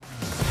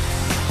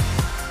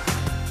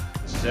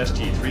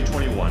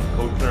ST-321,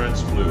 code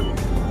clearance blue.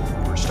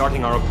 We're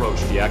starting our approach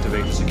to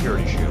deactivate the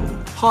security shield.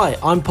 Hi,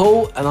 I'm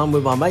Paul and I'm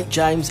with my mate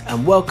James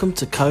and welcome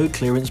to Code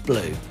Clearance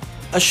Blue,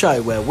 a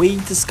show where we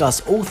discuss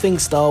all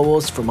things Star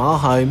Wars from our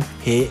home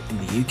here in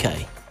the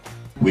UK.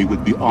 We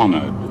would be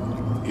honoured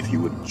if you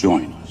would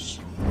join us.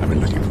 I've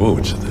been looking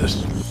forward to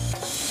this.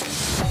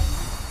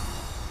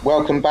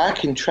 Welcome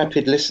back,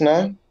 intrepid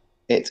listener.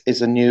 It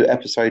is a new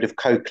episode of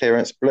Code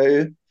Clearance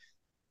Blue,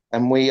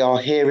 and we are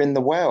here in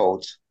the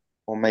world,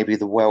 or maybe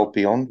the world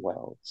beyond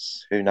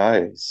worlds. Who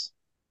knows?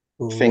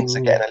 Ooh. Things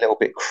are getting a little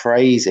bit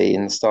crazy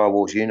in the Star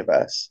Wars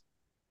universe,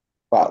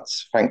 but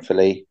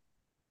thankfully,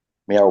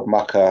 my old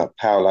mucker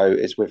Paolo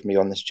is with me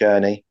on this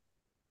journey.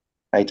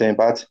 How you doing,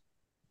 bud?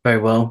 Very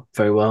well,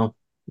 very well.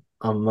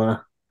 I'm going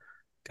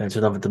to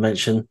another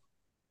dimension.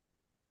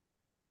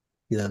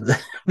 You know,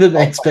 the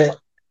next bit.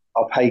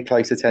 I'll pay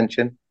close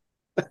attention.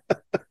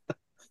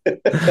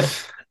 Yeah,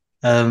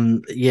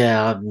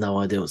 I have no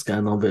idea what's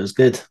going on, but it was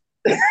good.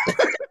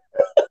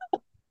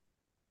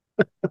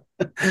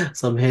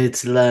 So I'm here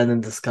to learn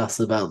and discuss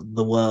about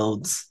the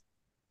worlds.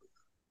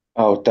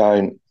 Oh,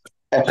 don't.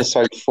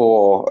 Episode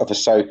 4 of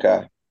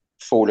Ahsoka,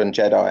 Fallen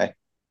Jedi,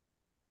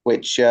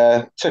 which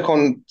took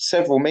on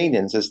several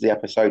meanings as the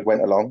episode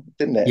went along,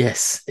 didn't it?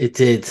 Yes, it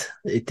did.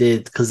 It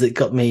did, because it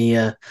got me.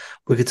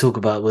 We could talk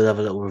about. We'll have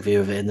a little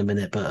review of it in a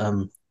minute,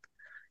 but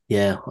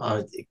yeah,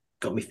 it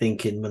got me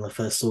thinking when I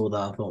first saw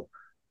that. I thought,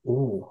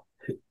 "Oh,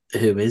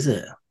 who is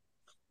it?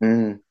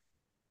 Mm.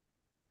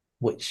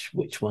 Which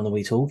one are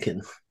we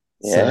talking?"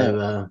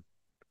 Yeah.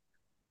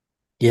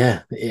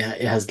 So,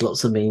 it has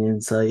lots of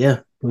meaning. So, yeah,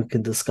 we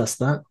can discuss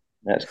that.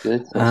 That's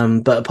good.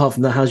 But apart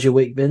from that, how's your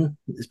week been?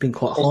 It's been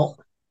quite hot.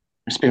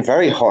 It's been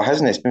very hot,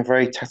 hasn't it? It's been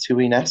very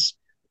Tatooine-esque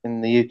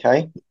in the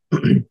UK.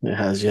 It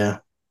has, yeah.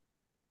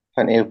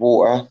 Plenty of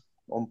water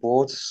on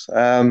board.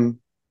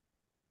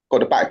 Got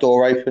the back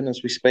door open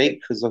as we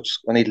speak because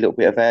I need a little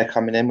bit of air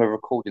coming in. We're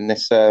recording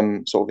this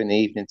sort of in the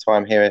evening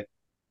time here,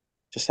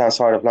 just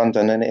outside of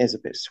London, and it is a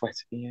bit sweaty.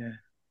 Yeah.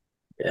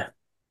 Yeah.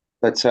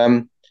 But it's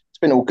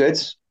been all good.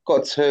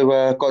 Got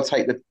to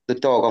take the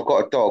dog. I've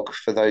got a dog,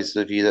 for those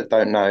of you that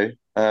don't know.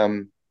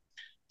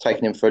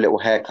 Taking him for a little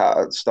haircut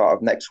at the start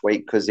of next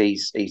week because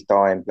he's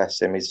dying. Bless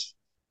him.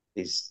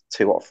 He's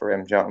too hot for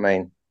him. Do you know what I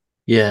mean?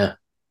 Yeah.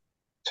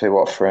 Too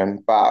hot for him.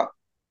 But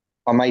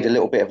I made a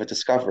little bit of a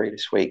discovery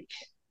this week.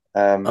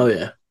 Oh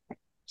yeah.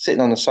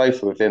 Sitting on the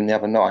sofa with him the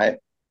other night,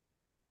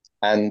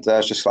 and I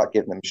was just like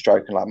giving him a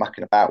stroke and like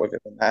mucking about with him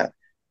and that. And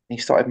he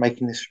started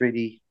making this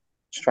really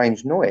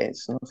strange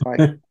noise, and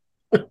I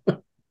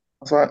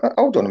was like,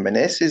 hold on a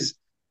minute.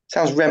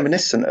 Sounds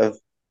reminiscent of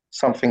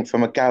something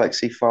from a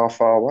galaxy far,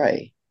 far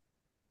away.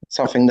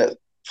 Something that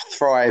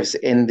thrives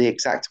in the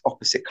exact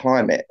opposite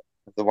climate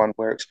of the one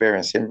we're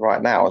experiencing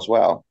right now as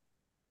well.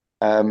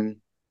 I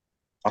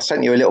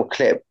sent you a little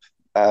clip.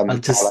 I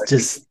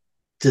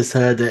just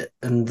heard it,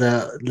 and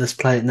let's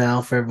play it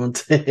now for everyone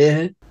to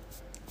hear.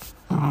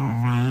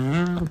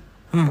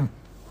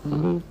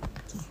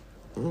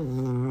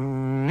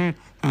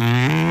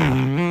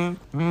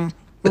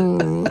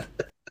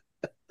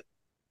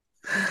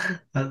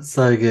 That's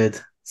so good.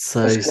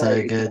 So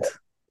good.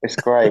 It's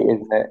great,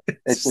 isn't it?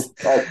 It's just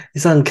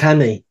it's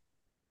uncanny.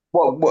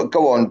 What?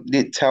 Go on.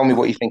 Tell me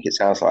what you think it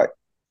sounds like.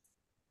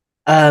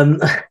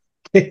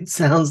 It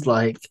sounds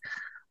like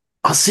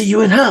I'll see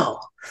you in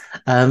hell.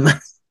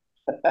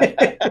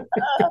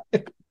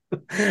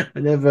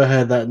 Whenever I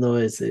heard that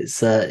noise,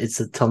 it's a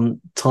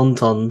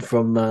tauntaun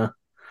from the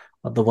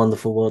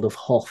wonderful world of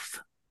Hoth.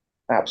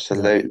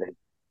 Absolutely.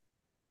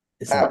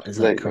 Is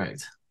that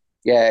correct?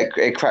 Yeah,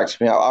 it cracked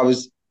me up.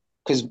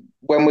 Because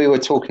when we were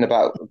talking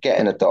about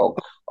getting a dog,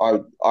 I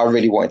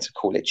really wanted to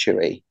call it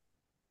Chewy,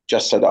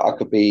 just so that I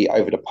could be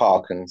over the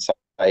park and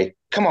say,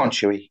 "Come on,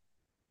 Chewy."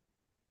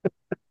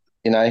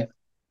 You know?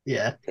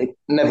 Yeah. It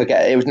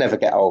would never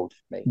get old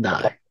for me.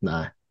 No.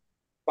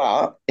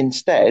 But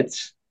instead,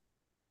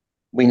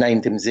 we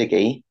named him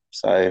Ziggy.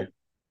 So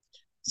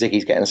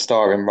Ziggy's getting a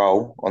starring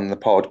role on the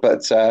pod.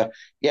 But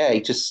yeah,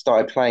 he just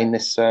started playing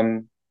this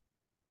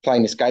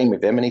game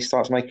with him, and he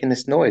starts making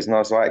this noise, and I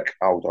was like,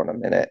 "Hold on a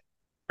minute."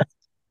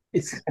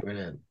 It's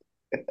brilliant.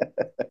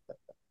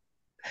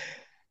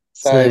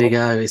 So there we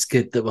go. It's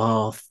good that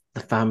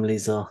the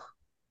families are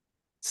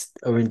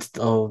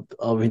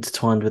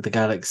intertwined with the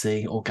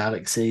galaxy or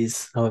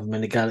galaxies, however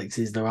many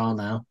galaxies there are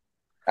now.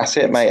 That's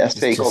it, mate.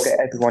 That's it. You've got to get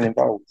everyone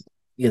involved.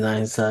 You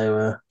know,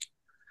 so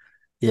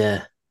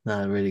yeah,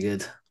 no, really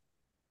good.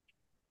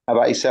 How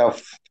about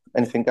yourself?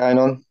 Anything going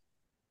on?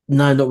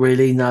 No, not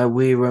really. No,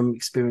 we're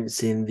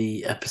experiencing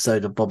the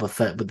episode of Boba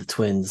Fett with the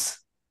twins,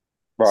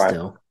 right?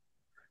 Still,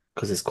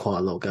 because there's quite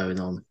a lot going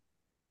on,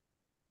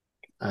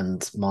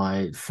 and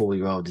my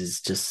 4-year-old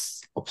is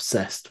just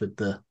obsessed with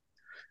the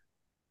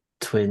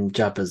twin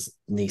Jabba's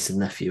niece and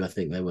nephew. I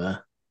think they were.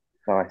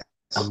 Nice.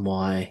 And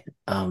why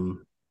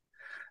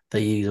they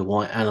use a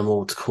white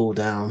animal to cool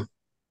down,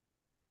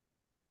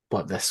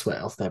 wipe their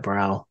sweat off their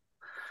brow,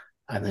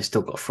 and they've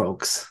still got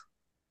frogs.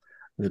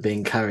 They're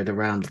being carried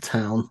around the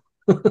town.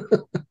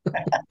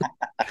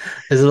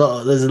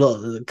 There's a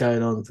lot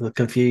going on, the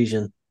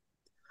confusion.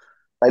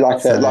 They like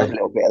a So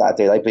little bit of that,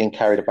 do they? Being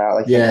carried about.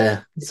 They think, oh,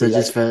 yeah. So maybe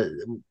just they- for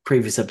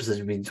previous episodes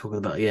we've been talking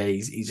about, yeah,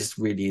 he's just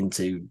really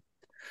into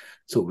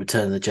sort of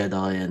Return of the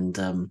Jedi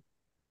and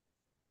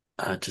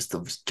just the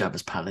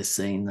Jabba's palace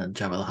scene and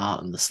Jabba the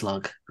Hutt and the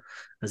slug,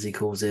 as he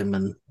calls him,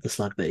 and the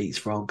slug that eats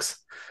frogs,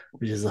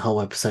 which is a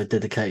whole episode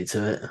dedicated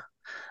to it.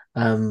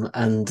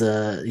 And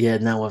yeah,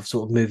 now I've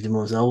sort of moved him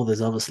on to, oh,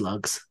 there's other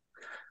slugs.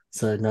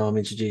 So now I'm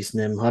introducing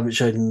him. I haven't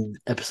showed him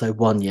episode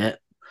 1 yet.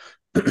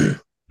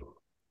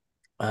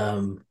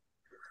 um,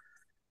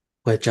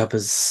 where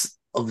Jabba's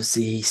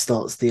obviously he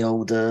starts the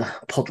old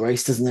pod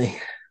race, doesn't he?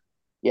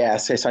 yeah,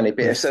 so it's only a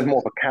bit. It's With more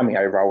of a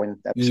cameo role in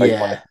episode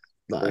one. yeah,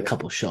 like a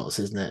couple of shots,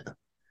 isn't it?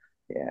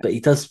 Yeah, But he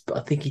does. I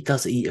think he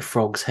does eat a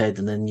frog's head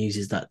and then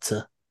uses that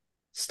to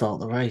start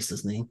the race,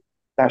 doesn't he?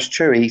 that's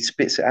true. He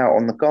spits it out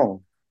on the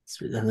gong.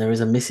 And there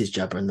is a Mrs.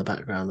 Jabba in the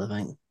background, I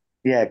think.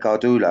 Yeah,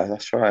 Gardula.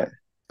 That's right.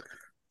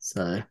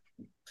 So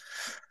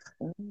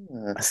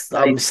Ah. that's They,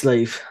 up my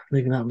sleeve.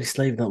 Leaving that up my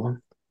sleeve, that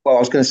one. well, I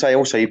was going to say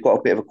also you've got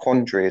a bit of a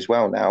quandary as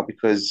well now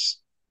because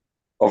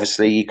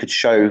obviously you could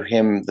show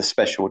him the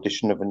special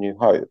edition of A New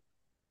Hope,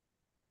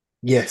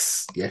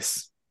 Yes,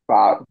 yes,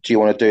 but do you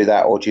want to do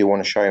that or do you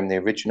want to show him the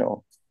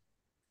original?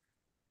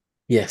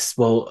 yes.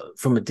 Well,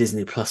 from a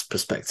Disney Plus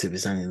perspective,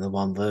 it's only the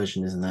one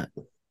version, isn't it?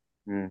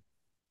 Hmm.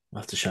 I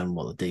have to show them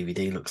what the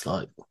DVD looks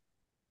like.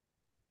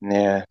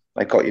 Yeah,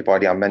 they got you by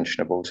the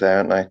unmentionables there,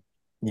 aren't they?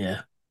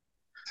 Yeah.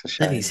 It's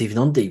a I don't think it's shame. even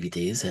on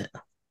DVD, is it?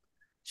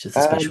 It's just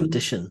a special Um,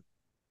 edition.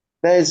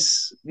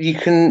 there's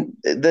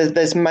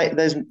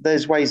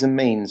ways and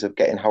means of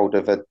getting hold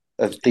of a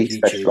of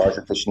YouTube. despecialized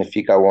edition if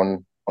you go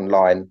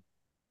online.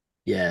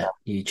 Yeah,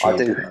 I YouTube.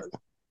 do.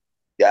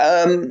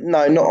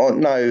 No, not on,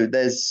 no.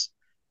 There's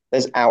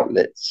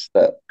outlets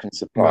that can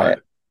supply Right,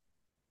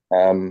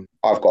 it.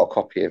 I've got a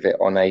copy of it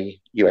on a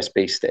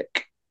USB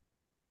stick.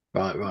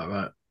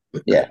 right.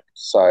 Yeah.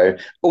 So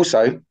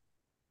also,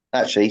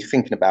 actually,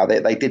 thinking about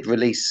it, they did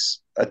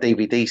release a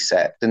DVD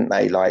set, didn't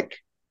they? Like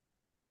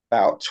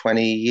about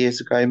 20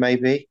 years ago,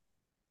 maybe.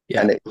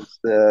 Yeah, And it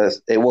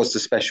was the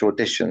special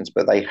editions,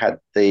 but they had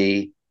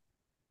the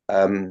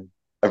um,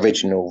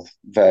 original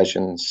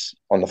versions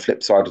on the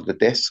flip side of the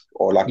disc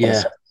or like on a yeah,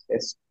 separate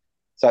disc.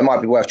 So it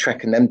might be worth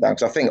tracking them down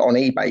because I think on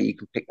eBay you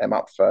can pick them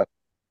up for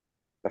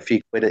a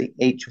few quid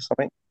each or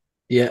something.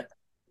 yeah.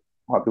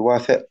 Might be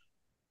worth it.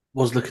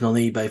 Was looking on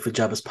eBay for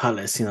Jabba's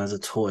Palace, as a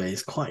toy.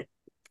 It's quite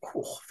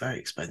very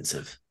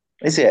expensive.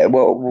 Is it?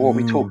 Well, what are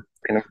we talking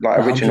Mm, like about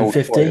original toy?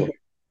 150.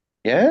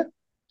 Yeah,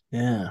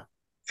 Yeah,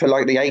 for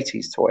like the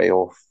 80s toy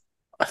or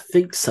I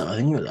think so. I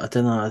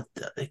don't know.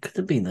 It could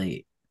have been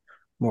the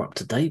more up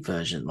to date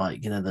version,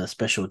 like the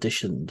special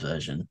edition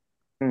version.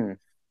 hmm,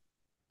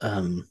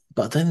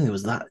 But I don't think it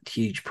was that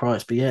huge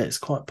price. But yeah, it's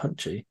quite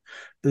punchy.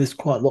 But there's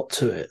quite a lot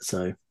to it.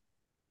 So,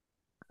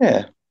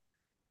 yeah.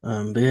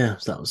 but yeah,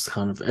 so that was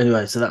kind of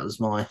anyway. So that was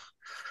my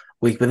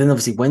week. But then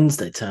obviously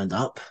Wednesday turned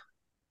up,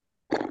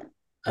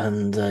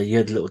 and you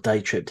had a little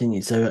day trip, didn't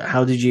you? So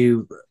how did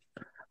you?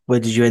 Where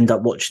did you end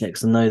up watching it?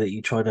 Because I know that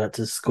you tried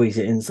to squeeze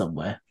it in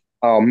somewhere.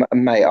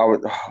 Mate,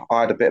 I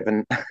had a bit of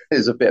an it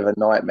was a bit of a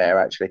nightmare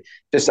actually.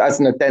 Just as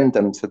an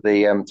addendum to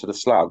the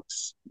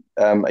slugs,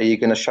 are you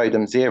going to show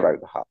them Zero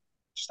the Hut?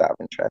 Just out of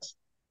interest.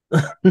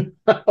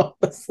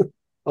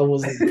 I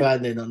wasn't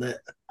planning on it.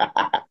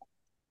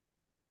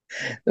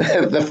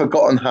 The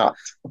Forgotten Hut.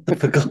 The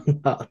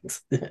forgotten art.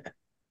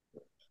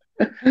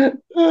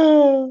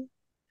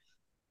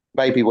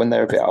 Maybe when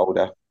they're a bit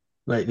older,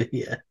 Maybe,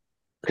 yeah.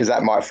 because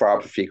that might throw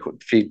up a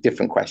few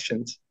different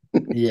questions.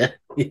 Yeah,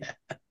 yeah.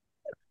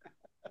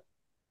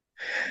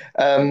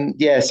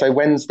 Yeah, so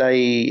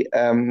Wednesday,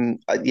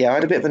 yeah, I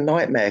had a bit of a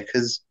nightmare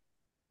because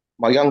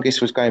my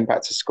youngest was going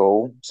back to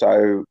school,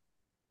 so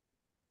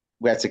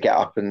we had to get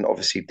up and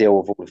obviously deal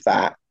with all of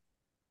that.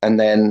 And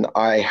then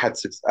I had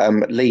to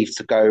leave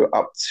to go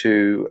up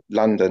to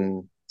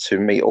London to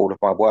meet all of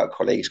my work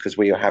colleagues because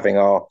we were having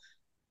our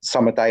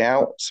summer day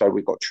out. So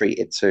we got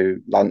treated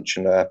to lunch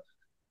and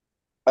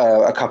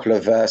a couple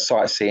of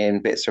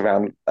sightseeing bits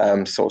around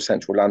sort of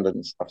central London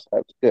and stuff. So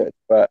it was good,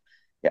 but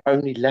it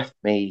only left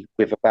me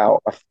with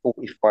about a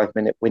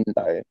 45-minute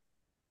window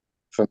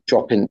from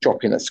dropping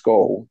at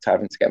school to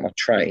having to get my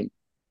train.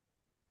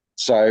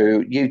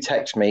 So you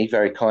text me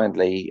very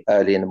kindly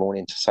early in the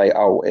morning to say,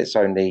 "Oh, it's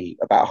only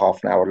about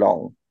half an hour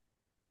long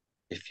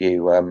if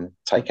you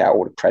take out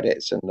all the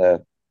credits and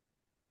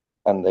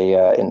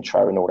the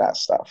intro and all that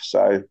stuff."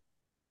 So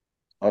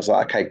I was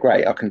like, "Okay,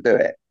 great, I can do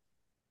it."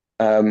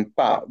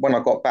 But when I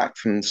got back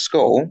from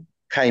school,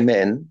 came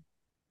in,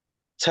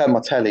 turned my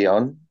telly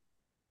on,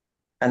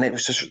 and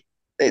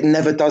it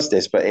never does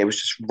this, but it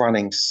was just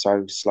running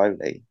so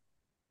slowly.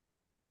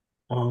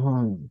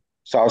 Oh,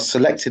 So I was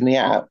selecting the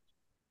app,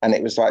 and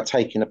it was like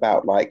taking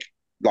about like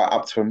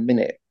up to a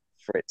minute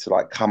for it to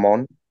like come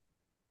on,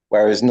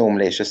 whereas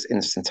normally it's just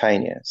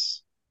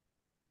instantaneous.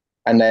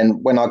 And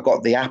then when I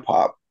got the app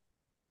up,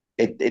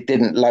 it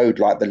didn't load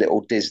like the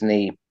little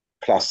Disney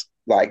Plus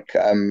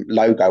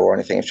logo or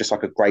anything. It's just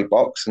like a grey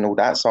box and all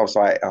that. So I was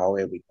like, oh,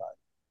 here we go.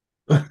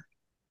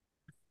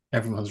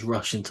 Everyone's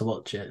rushing to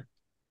watch it.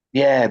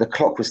 Yeah, the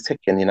clock was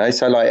ticking, you know.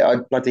 So like I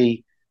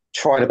bloody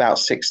tried about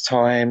 6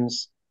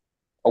 times.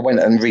 I went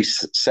and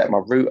reset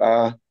my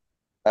router.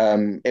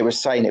 It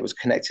was saying it was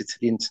connected to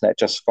the internet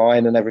just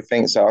fine and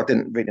everything. So I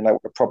didn't really know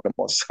what the problem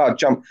was. So I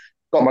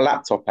got my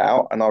laptop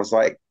out, and I was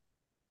like,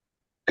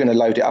 going to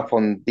load it up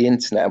on the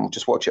internet and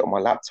just watch it on my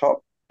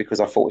laptop because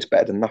I thought it's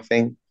better than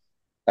nothing.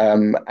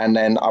 And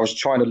then I was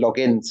trying to log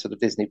into the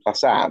Disney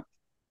Plus app,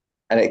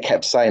 and it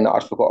kept saying that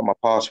I'd forgotten my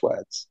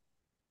passwords.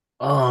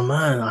 Oh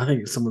man, I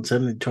think someone's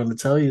trying to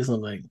tell you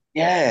something.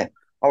 Yeah,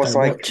 I was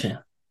Don't like, watch it.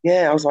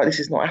 yeah, I was like, this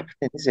is not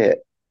happening, is it?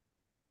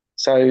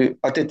 So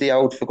I did the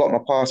old forgot my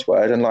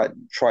password and like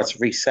tried to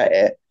reset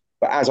it.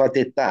 But as I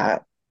did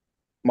that,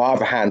 my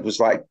other hand was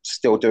like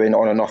still doing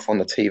on and off on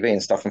the TV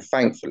and stuff. And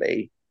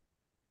thankfully,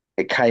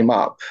 it came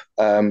up,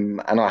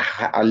 and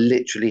I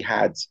literally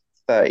had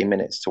 30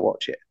 minutes to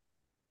watch it.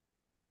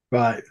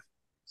 Right.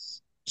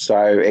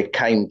 So it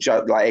came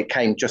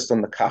just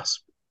on the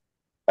cusp.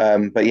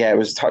 But yeah, it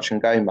was touch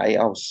and go, mate.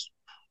 I was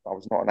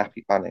not an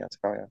happy bunny, I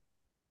tell you.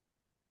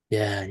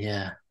 Yeah,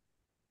 yeah.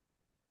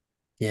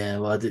 Yeah,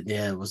 well, I did.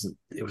 Yeah, it wasn't.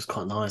 It was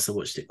quite nice. I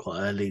watched it quite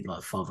early,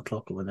 like 5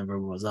 o'clock or whenever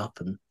everyone was up,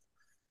 and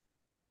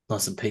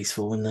nice and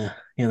peaceful in there,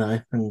 you know.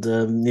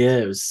 And yeah,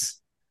 it was.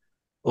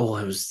 Oh,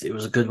 it was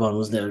a good one,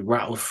 wasn't it? It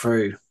rattled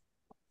through.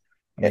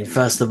 I Yeah, mean,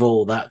 first of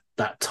all, that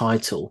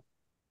title.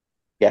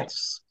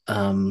 yes.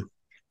 Um,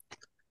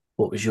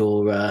 what was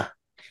your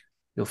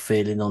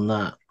feeling on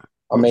that?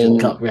 I What was your mean,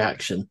 gut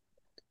reaction?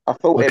 I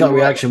thought My it gut might.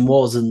 reaction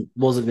wasn't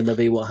going to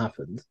be what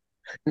happened.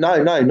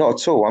 No, no,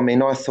 not at all. I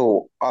mean, I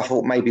thought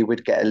maybe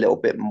we'd get a little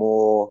bit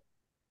more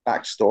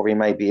backstory,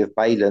 maybe of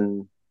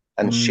Balin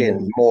and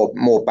Shin. Mm,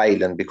 More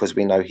Balin because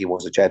we know he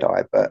was a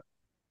Jedi. But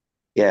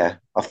yeah,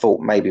 I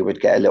thought maybe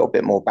we'd get a little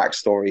bit more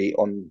backstory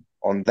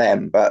on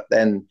them. But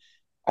then,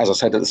 as I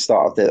said at the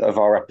start of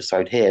our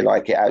episode here,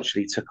 like it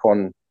actually took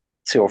on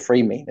 2 or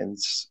 3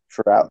 meanings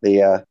throughout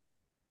the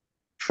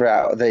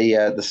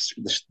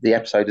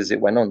episode as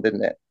it went on,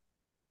 didn't it?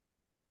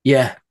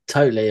 yeah,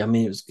 totally. I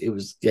mean, it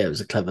was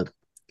a clever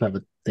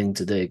thing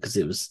to do because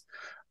it was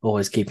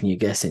always keeping you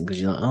guessing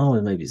because you're like,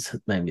 oh, maybe it's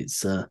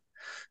her,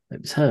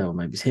 or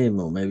maybe it's him,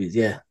 or maybe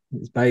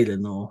it's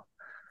Balin, or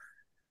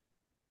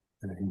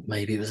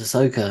maybe it was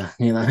Ahsoka,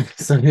 you know.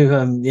 So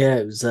yeah,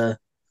 it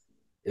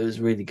was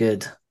really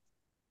good.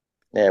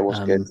 Yeah, it was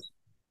good. Um,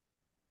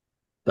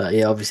 but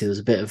yeah, obviously there was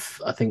a bit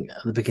of I think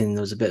at the beginning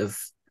there was a bit of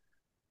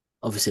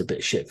obviously a bit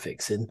of ship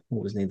fixing.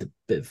 Always need a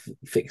bit of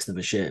fixing of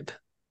a ship,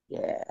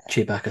 Yeah,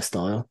 Chewbacca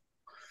style.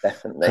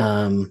 definitely.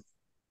 Um,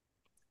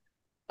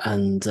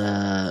 and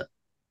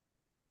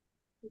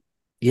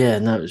yeah,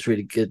 no, it was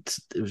really good.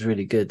 It was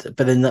really good.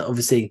 But then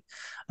obviously,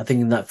 I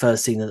think in that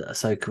first scene that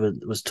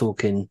Ahsoka was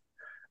talking,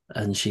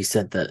 and she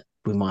said that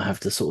we might have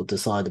to sort of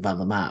decide about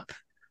the map,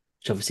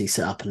 which obviously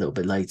set up a little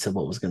bit later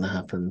what was going to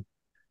happen,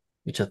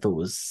 which I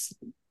thought,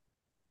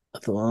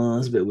 oh,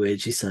 that's a bit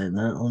weird. She's saying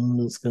that on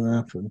what's going to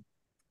happen.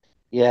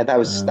 Yeah, that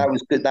was that Um,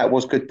 was good. That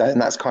was good though,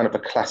 and that's kind of a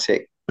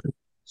classic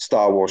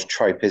Star Wars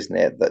trope, isn't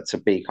it? That to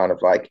be kind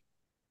of like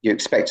you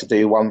expect to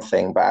do one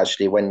thing, but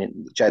actually when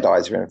the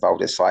Jedi's are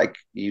involved, it's like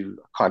you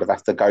kind of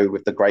have to go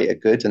with the greater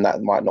good, and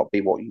that might not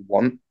be what you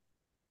want,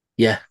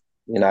 yeah,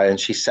 you know. And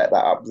she set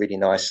that up really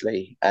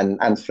nicely, and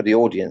for the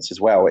audience as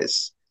well,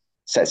 it's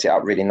sets it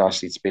up really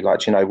nicely to be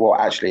like, you know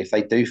what, actually, if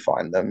they do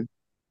find them,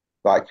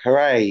 like,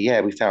 hooray,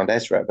 yeah, we found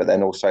Ezra, but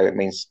then also it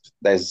means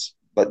there's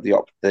but the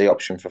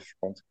option for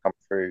Thrawn to come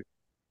through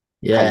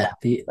and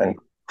yeah. and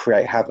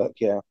create havoc.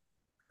 Yeah,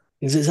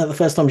 Is that the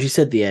first time she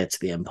said the heir to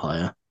the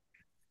Empire?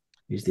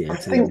 Who's the I heir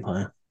to the think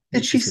Empire?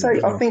 did She she said it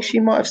say? I before. think she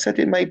might have said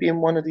it maybe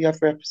in one of the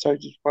other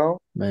episodes as well.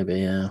 Maybe,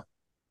 yeah.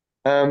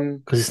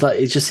 Um, Because it's like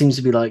it just seems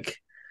to be like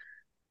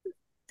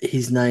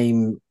his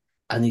name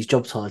and his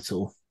job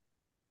title.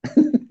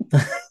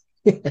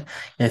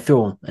 Yeah,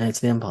 Thrawn, heir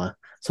to the Empire.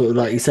 Sort of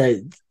like you say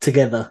it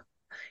together.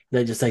 You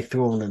don't just say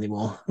Thrawn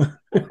anymore.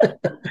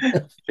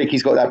 I think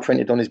he's got that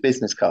printed on his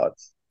business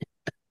cards.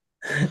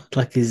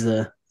 Like he's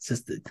it's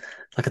just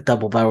like a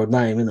double-barreled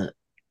name, isn't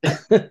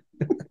it?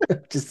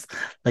 Just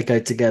they go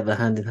together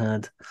hand in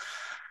hand.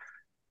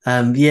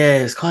 Yeah,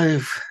 it's kind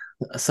of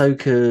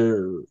Ahsoka.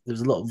 There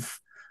was a lot of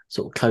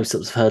sort of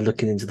close-ups of her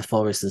looking into the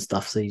forest and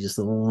stuff. So you just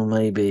thought, oh,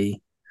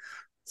 maybe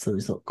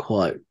something's not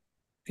quite.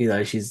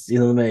 She's, you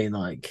know what I mean?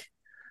 Like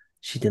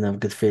she didn't have a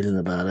good feeling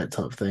about it,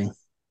 type of thing.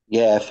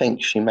 Yeah, I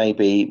think she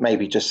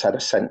maybe just had a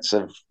sense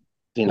of,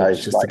 What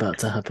was just like, about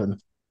to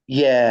happen?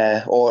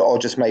 yeah, or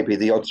just maybe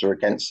the odds are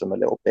against them a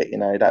little bit,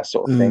 that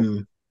sort of thing.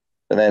 Mm,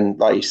 And then,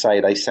 like you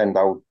say, they send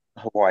old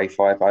Hawaii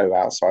 50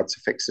 outside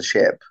to fix the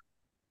ship.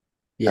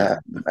 yeah,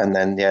 Uh, and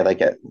then, yeah,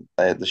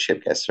 the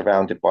ship gets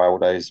surrounded by all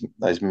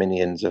those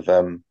minions of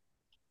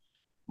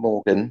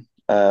Morgan.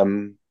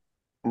 And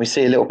we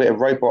see a little bit of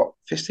robot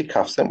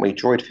fisticuffs, don't we?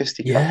 Droid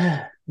fisticuffs.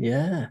 yeah,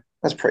 yeah.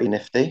 That's pretty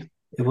nifty.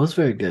 It was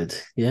very good.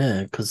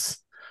 Yeah, because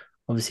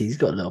obviously he's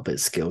got a little bit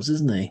of skills,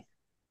 isn't he?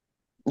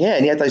 Yeah,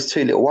 and he had those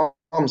two little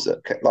arms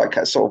that like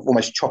sort of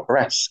almost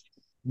chopper-esque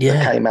that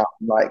Yeah, came out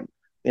and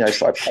like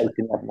started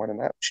poking everyone and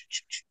that.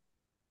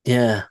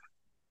 yeah,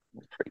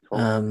 Pretty cool.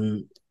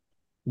 um,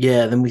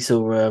 yeah. Then we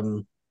saw.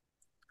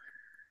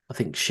 I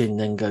think Shin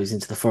then goes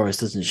into the forest,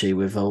 doesn't she?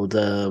 With old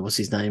what's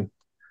his name?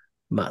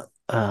 Matt.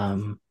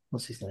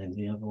 What's his name?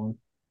 The other one.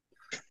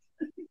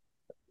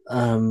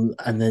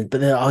 And then,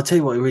 but then I'll tell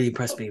you what really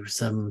impressed me was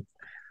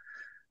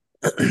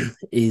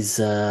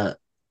is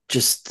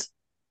just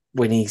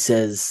when he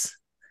says,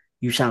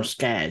 "You sound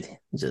scared,"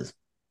 he says,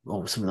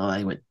 or something like that.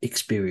 He went,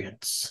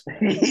 "Experience."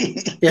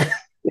 Yeah,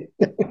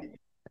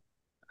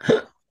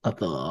 I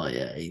thought, oh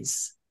yeah,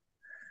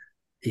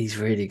 he's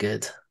really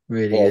good,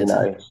 really Yeah,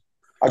 good.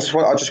 I just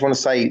want to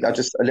say,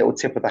 just a little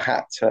tip of the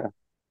hat to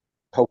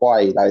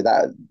Hawaii though.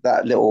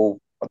 That little,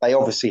 they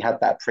obviously had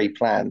that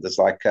pre-planned. There's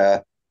like,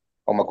 oh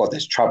my God,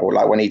 there's trouble.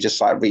 Like when he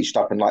just like reached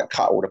up and like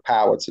cut all the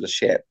power to the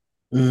ship.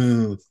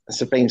 Mm, And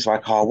Sabine's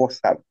like, oh, what's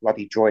that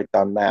bloody droid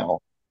done now?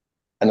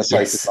 And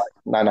Ahsoka's yes, like,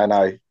 no, no,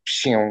 no.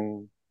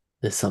 Pshing.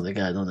 there's something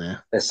going on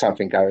there. There's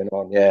something going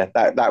on. Yeah,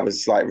 that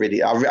was like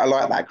really, I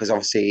like that because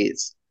obviously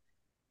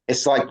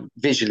it's like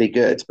visually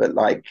good, but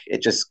like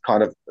it just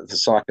kind of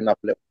it's like another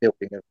little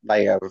building a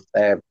layer of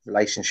their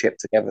relationship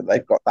together.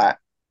 They've got that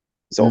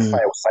sort of Mm,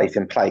 fail safe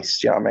in place.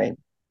 Do you know what I mean?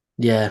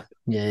 yeah,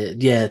 yeah,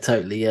 yeah,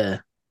 totally, yeah.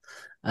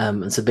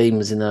 And Sabine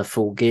was in her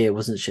full gear,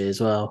 wasn't she,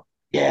 as well?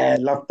 Yeah,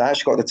 love that.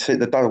 She got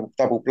the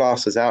double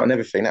blasters out and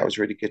everything. That was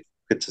really good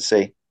to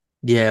see.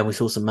 Yeah, we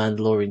saw some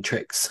Mandalorian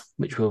tricks,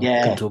 which we're going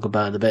to Yeah, talk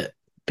about in a bit.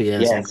 But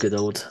yeah, some yes, good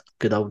old,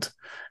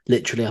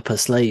 literally up her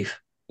sleeve.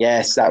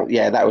 yes.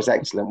 That was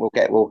excellent.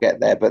 We'll get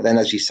there. But then,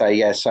 as you say,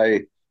 yeah. So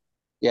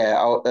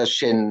yeah,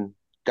 Shin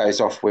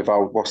goes off with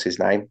old what's his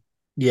name.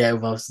 Yeah,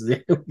 what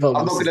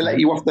I'm not was going to his let name?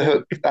 you off the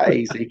hook that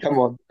easy. Come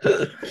on.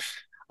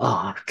 Oh,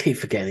 I keep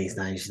forgetting these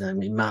names. You know, I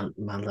mean, Man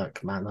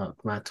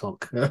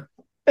Talk,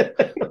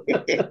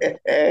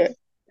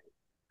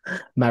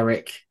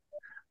 Marek,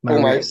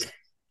 Almost, Marek.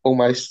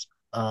 almost.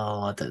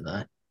 Oh, I don't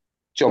know.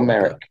 John I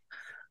Merrick. got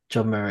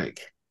John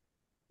Merrick,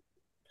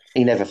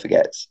 He never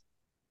forgets.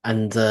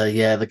 and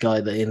yeah, the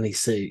guy that in his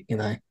suit. You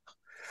know,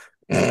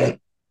 Yeah.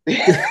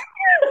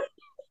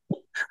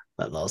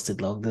 that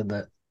lasted long, didn't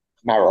it?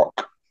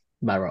 Marok.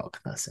 Marok,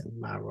 that's it.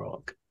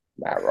 Marok.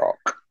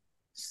 Marok.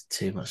 It's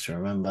too much to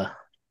remember.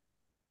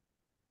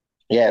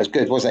 Yeah, it was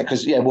good, wasn't it?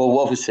 Because yeah, well,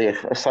 obviously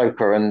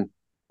Ahsoka and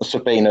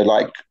Sabine are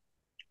like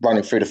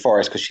running through the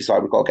forest because she's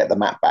like, we've got to get the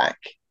map back.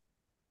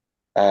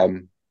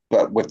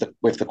 But with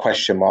the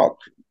question mark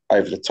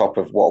over the top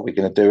of what are we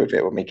going to do with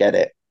it when we get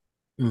it.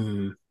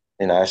 Mm,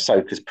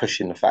 Ahsoka's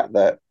pushing the fact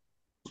that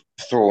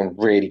Thrawn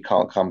really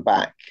can't come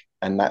back,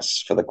 and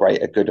that's for the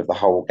greater good of the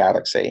whole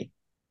galaxy.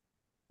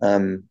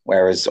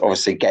 Whereas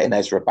obviously getting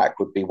Ezra back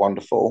would be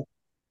wonderful,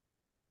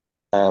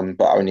 but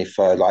only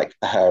for like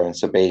her and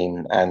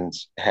Sabine and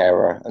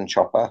Hera and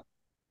Chopper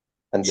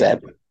and yeah,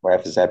 Zeb,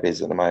 wherever Zeb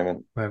is at the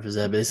moment. wherever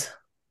Zeb is.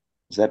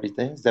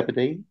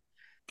 Zebedee.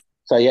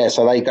 So yeah,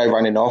 so they go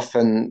running off,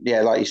 and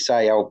yeah, like you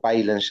say, old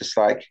Balin's just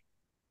like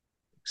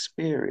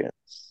experience.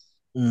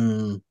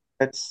 Mm,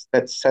 Let's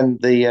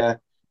send the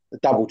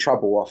double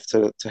trouble off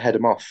to head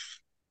them off,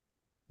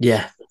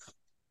 yeah,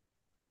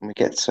 and we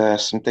get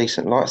some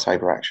decent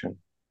lightsaber action.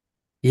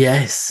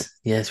 yes,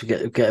 we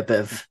get a bit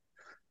of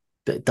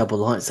double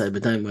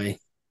lightsaber, don't we?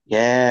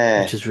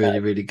 Yeah, Which is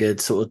really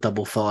good, sort of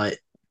double fight.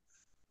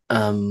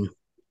 Um,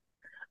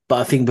 but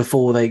I think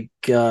before they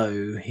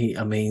go,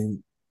 I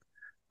mean,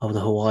 the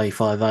Hawaii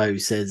 5-0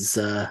 says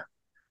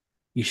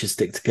you should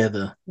stick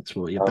together. That's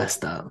what you're oh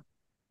best at,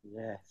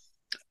 yeah,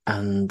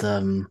 and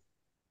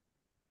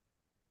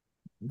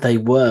they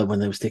were when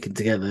they were sticking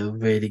together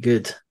really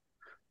good.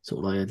 Sort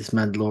of like this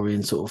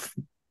Mandalorian sort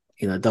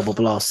of double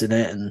blast in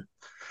it, and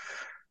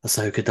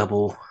Ahsoka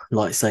double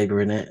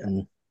lightsaber in it,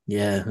 and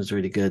yeah, it was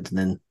really good. And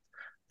then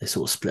they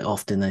sort of split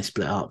off, didn't they?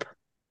 Split up.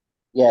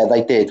 yeah.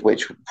 They did,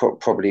 which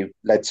probably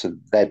led to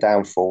their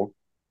downfall.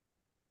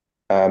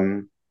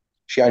 Um,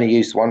 she only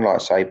used one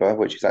lightsaber,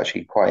 which is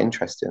actually quite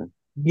interesting.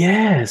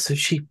 Yeah, so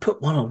she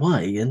put one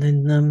away and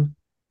then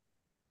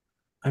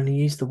only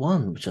used the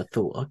one, which I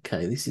thought,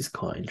 okay, this is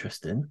quite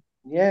interesting.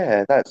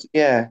 Yeah,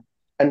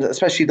 and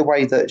especially the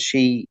way that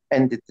she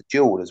ended the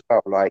duel as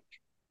well, like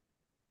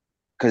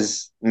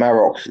because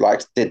Marok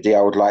like did the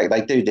old like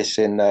they do this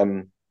in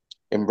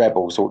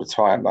Rebels all the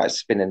time, like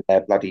spinning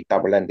their bloody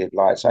double-ended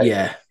lightsaber.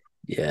 Yeah,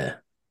 yeah.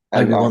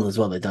 And Obi-Wan as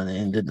well, they done it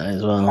in, didn't they,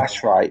 as well?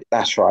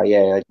 that's right,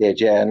 yeah, I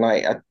did, yeah. And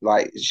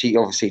like she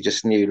obviously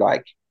just knew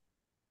like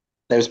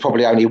there was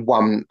probably only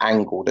one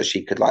angle that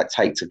she could like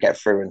take to get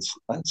through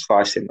and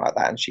slice him like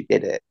that, and she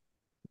did it.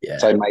 Yeah.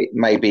 So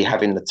maybe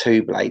having the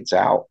two blades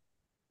out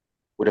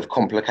would have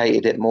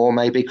complicated it more,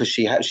 maybe because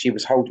she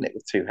was holding it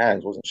with two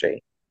hands, wasn't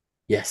she?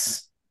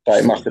 Yes. So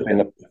it must have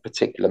been a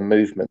particular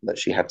movement that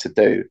she had to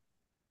do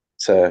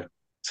to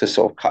to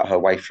sort of cut her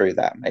way through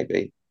that.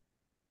 Maybe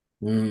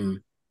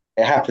Mm,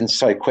 it happens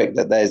so quick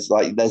that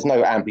there's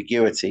no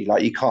ambiguity.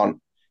 Like you can't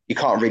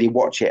really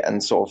watch it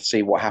and sort of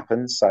see what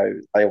happens. So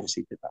they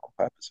obviously did that on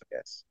purpose, I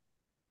guess.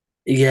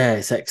 Yeah,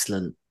 it's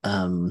excellent.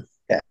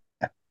 Yeah.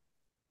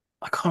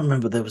 I can't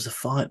remember. There was a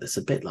fight that's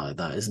a bit like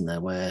that, isn't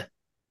there?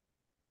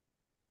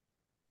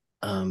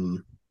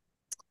 Um,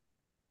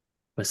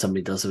 where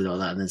somebody does something like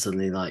that, and then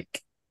suddenly they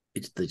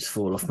just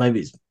fall off.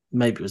 Maybe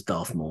it was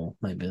Darth Maul.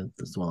 Maybe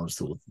that's the one I was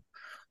sort of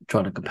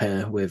trying to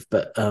compare with.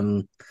 But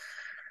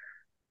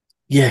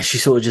yeah, she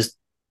sort of just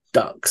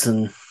ducks,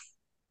 and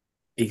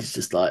he's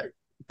just like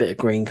a bit of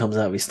green comes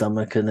out of his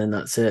stomach, and then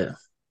that's it.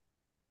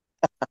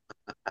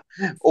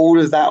 All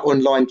of that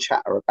online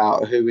chatter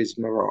about who is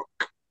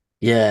Marok.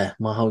 Yeah,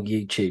 my whole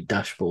YouTube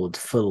dashboard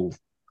full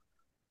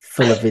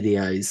of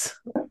videos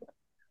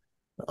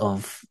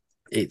of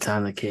it's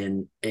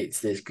Anakin,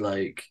 it's this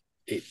bloke,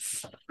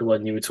 it's the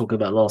one you were talking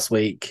about last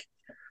week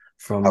Oh,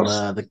 from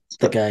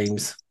the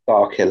games,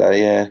 Star Killer,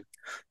 yeah.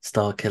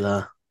 Star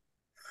Killer,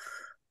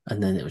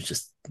 and then it was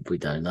just we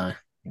don't know.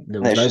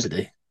 There And was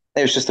nobody,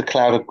 it was just a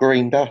cloud of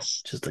green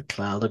dust. just a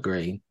cloud of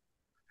green.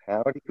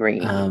 Cloudy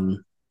green.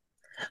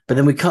 But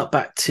then we cut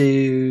back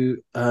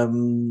to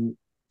the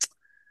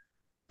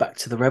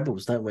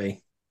rebels, don't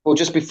we? Well,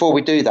 just before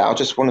we do that, I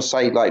just want to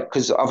say, like,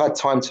 because I've had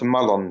time to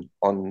mull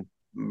on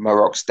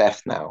Marok's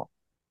death now,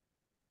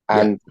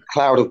 Yeah. and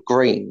cloud of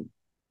green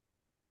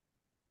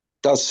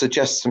does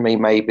suggest to me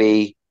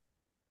maybe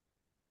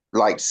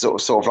like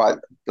sort of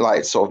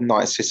like sort of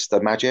Night Sister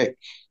magic,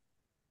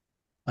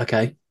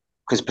 Okay.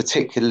 because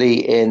particularly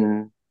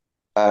in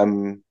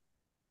um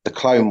the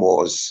Clone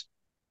Wars,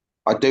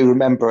 I do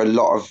remember a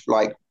lot of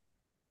like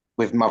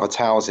with Mother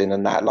Talzin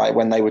and that, like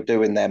when they were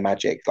doing their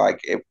magic,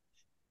 like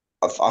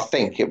I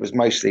think it was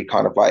mostly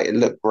kind of like it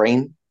looked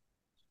green.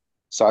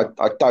 So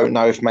I don't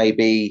know if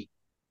maybe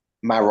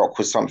Marok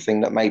was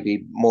something that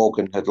maybe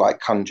Morgan had like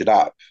conjured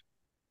up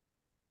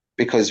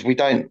because we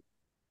don't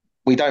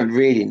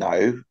really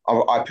know.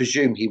 I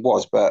presume he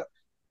was, but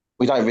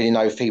we don't really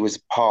know if he was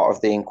part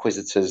of the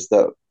Inquisitors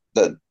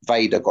that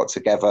Vader got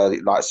together,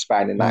 like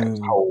spanning that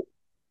Mm. whole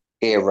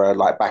era,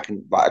 like back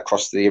in like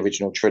across the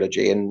original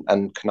trilogy and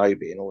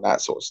Kenobi and all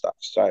that sort of stuff.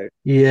 So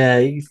Yeah,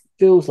 it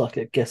feels like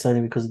it, I guess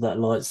only because of that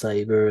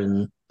lightsaber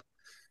and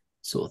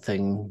sort of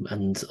thing.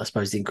 And I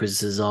suppose the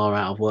Inquisitors are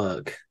out of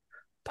work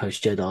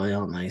post Jedi,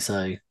 aren't they?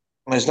 So,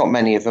 there's not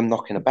many of them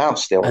knocking about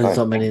still. I and there's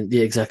don't not think. many.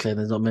 Yeah, exactly. And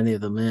there's not many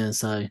of them. Yeah.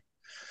 So,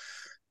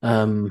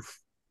 um,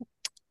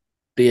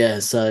 but yeah,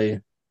 so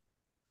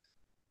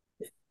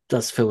it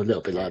does feel a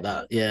little bit like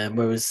that. Yeah.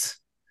 Whereas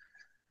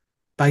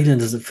Balin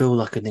doesn't feel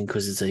like an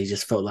Inquisitor. He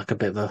just felt like a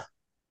bit of a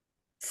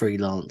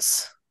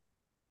freelance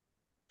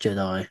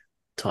Jedi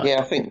Yeah,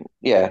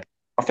 type.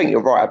 I think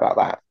you're right about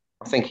that.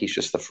 I think he's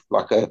just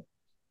like a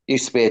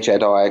used to be a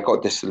Jedi,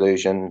 got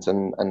disillusioned,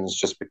 and has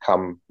just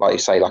become, like you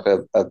say, like a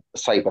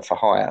saber for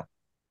hire.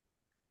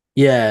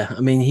 Yeah.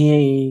 I mean,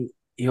 he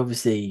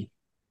obviously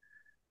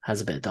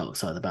has a bit of dark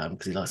side about him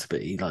because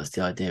he likes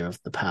the idea of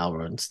the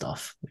power and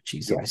stuff, which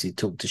he's Yeah. obviously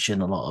talked to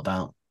Shin a lot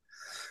about.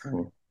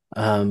 Mm.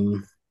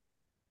 Um,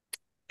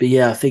 but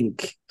yeah, I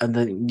think, and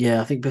then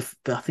yeah, I think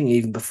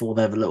even before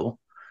they have a little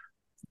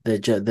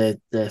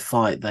their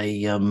fight,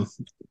 they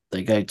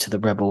go to the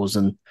rebels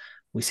and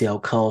we see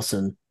old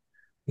Carson,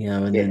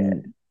 and Yeah.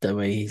 then the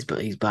way he's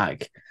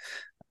back,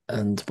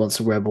 and once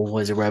a rebel,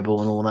 always a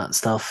rebel, and all that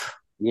stuff.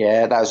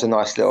 Yeah, that was a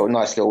nice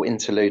little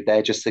interlude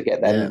there, just to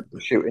get Yeah, them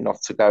shooting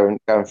off to go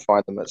and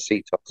find them at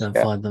go Cetos. and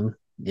Yeah, find them.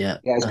 Yeah,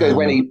 yeah, it's good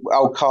when he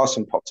old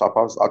Carson popped up.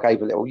 I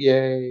gave a little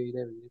yay.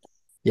 There he is.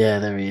 yeah,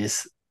 there he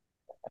is.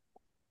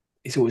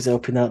 He's always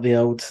helping out the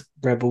old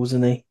rebels,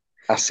 isn't he?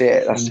 That's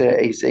it. That's And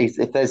it. He's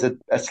if there's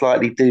a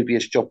slightly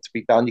dubious job to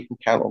be done, you can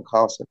count on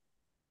Carson,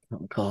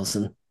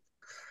 Carson.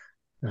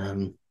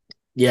 Um,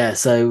 yeah.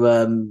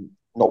 So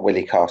not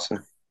Willie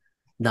Carson.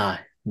 no,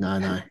 no,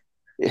 no.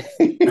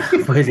 he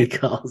Willie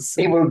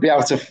Carson. wouldn't be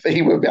able to.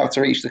 He wouldn't be able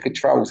to reach the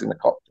controls in the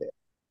cockpit.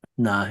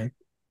 No.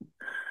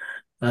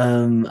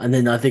 And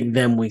then I think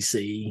then we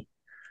see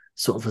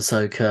sort of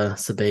Ahsoka,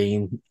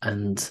 Sabine,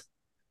 and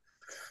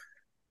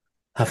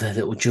have their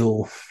little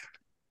duel,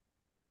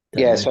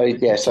 don't Yeah. they?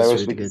 Which So is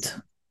as really good.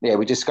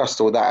 we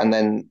discussed all that, and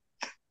then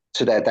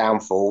to their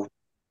downfall,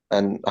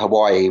 and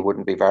Hawaii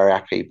wouldn't be very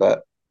happy,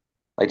 but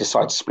they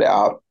decide to split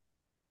up,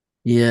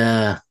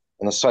 Yeah,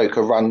 and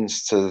Ahsoka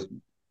runs to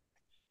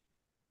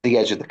the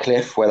edge of the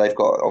cliff where they've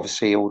got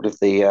obviously all of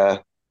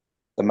the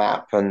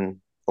map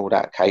and all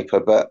that caper,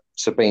 but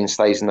Sabine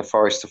stays in the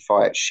forest to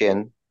fight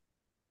Shin,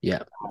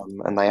 yeah,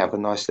 and they have a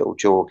nice little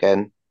duel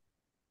again.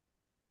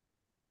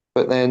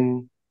 But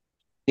then,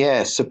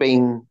 yeah,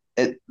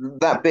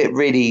 that bit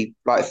really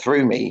like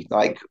threw me,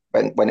 like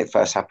when it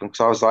first happened,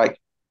 because I was like,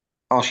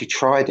 oh, she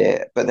tried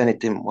it, but then it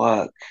didn't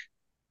work.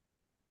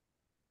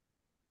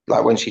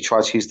 Like when she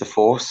tried to use the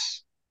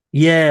Force.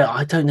 yeah.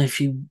 I don't know if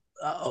you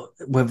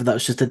whether that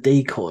was just a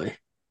decoy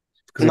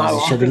because No,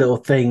 obviously she I had a think little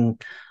thing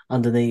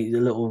underneath, a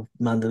little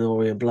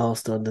Mandalorian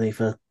blaster underneath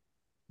her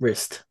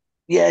wrist.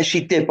 yeah,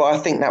 she did, but I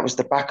think that was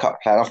the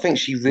backup plan. I think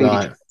she really Right,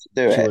 tried to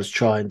do she it. was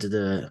trying to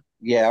do it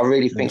Yeah, I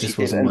really and it think she just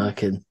did. wasn't And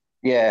working.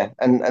 yeah,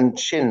 and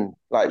Shin,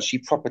 like she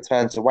proper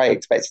turns away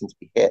expecting to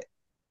be hit.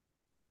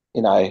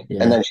 you know. And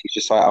Yeah, then she's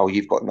just like, "Oh,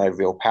 you've got no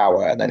real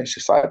power," and then it's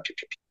just like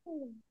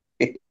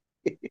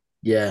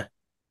yeah.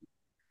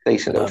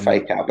 decent little Um,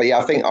 fake out. But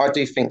yeah, I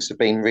do think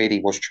Sabine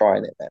really was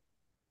trying it then.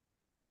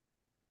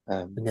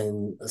 and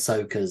then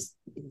Ahsoka's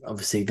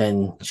obviously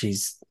then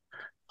she's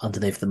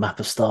underneath the map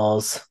of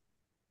stars,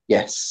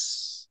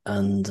 Yes,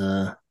 and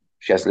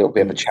she has a little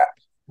bit of a and chat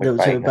with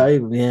little chat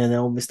Bane. babe, yeah, and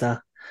old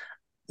Mister,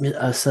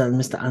 a certain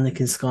Mister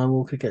Anakin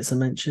Skywalker gets a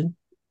mention,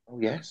 Oh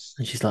yes.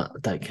 and she's like, I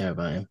don't care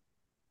about him.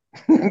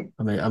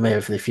 I'm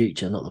here for the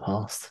future, not the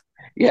past.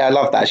 Yeah, I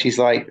love that. She's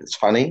like, it's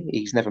funny.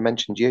 He's never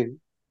mentioned you.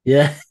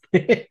 Yeah,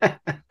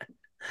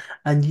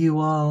 and you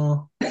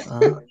are,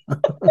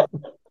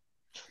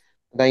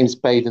 Name's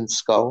Baden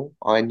Skull.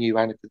 I knew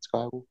Anakin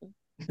Skywalker.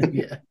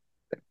 yeah.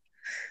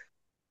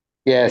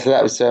 Yeah, so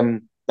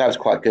that was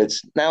quite good.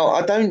 Now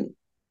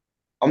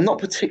I'm not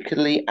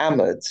particularly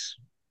enamored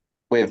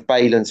with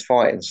Balin's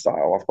fighting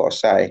style, I've got to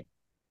say.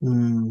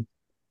 Mm.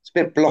 It's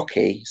a bit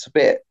blocky. It's a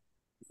bit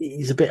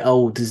He's a bit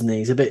old, isn't he?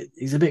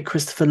 He's a bit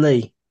Christopher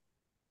Lee.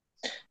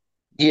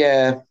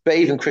 yeah, but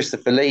even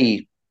Christopher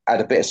Lee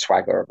had a bit of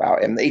swagger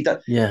about him.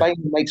 Yeah. Balin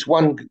makes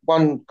one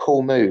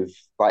cool move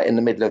like in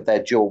the middle of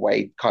their duel where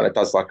he kind of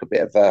does like a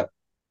bit of a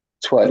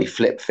twirly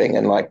flip thing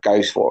and like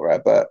goes for her,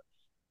 but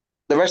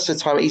the rest of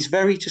the time he's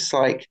very just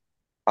like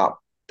up,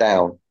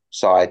 down,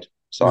 side,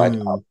 up,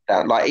 Mm.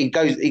 down. Like he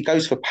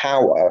goes for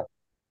power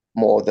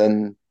more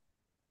than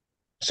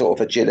sort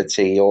of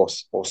agility or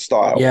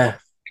style. Yeah.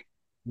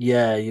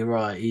 Yeah, you're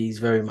right. He's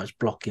very much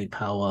blocking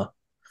power,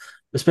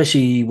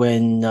 especially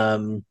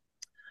when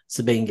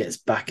Sabine gets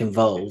back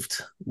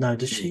involved. No,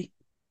 does Mm. she?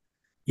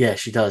 Yeah,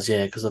 she does.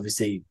 Yeah, because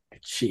obviously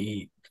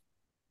she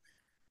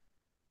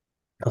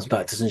comes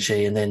back, doesn't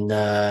she? And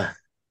then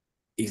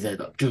he's there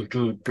like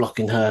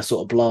blocking her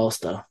sort of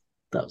blaster.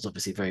 That was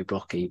obviously very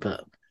blocky,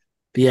 but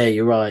yeah,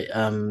 you're right.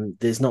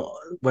 There's not.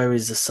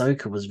 Whereas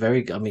Ahsoka was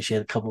very good. I mean, she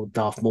had a couple of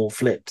Darth Maul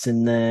flips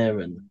in there,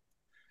 and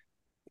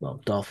well,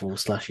 Darth Maul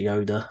slash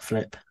Yoda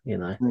flip.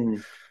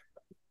 Mm.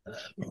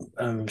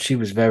 She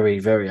was very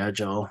very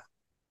agile,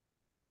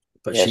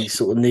 but Yeah, she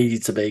sort of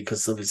needed to be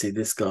because obviously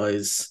this guy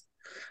is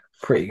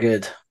pretty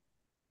good.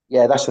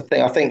 yeah, that's the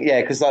thing. I think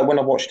yeah, because like when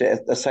I watched it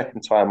a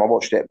second time, I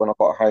watched it when I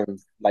got home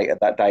later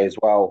that day as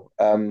well.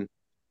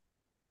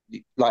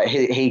 Like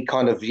he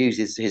kind of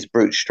uses his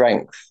brute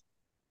strength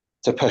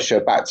to push her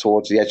back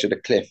towards the edge of the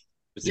cliff,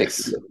 Yes.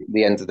 particularly at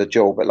the end of the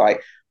duel. But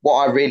like what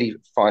I really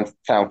found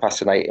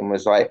fascinating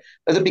was like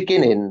at the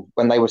beginning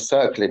when they were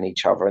circling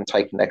each other and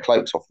taking their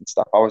cloaks off and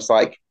stuff. I was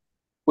like,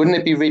 wouldn't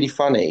it be really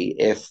funny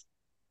if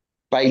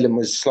Balin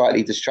was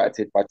slightly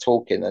distracted by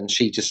talking and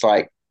she just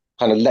like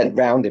kind of leant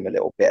round him a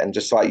little bit and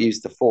just like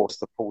used the force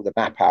to pull the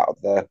map out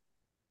of the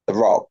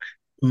rock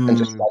and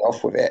just Mm, went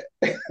off with it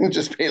and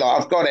just be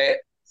like, I've got it.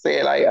 See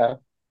you later.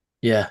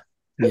 yeah.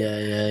 Yeah.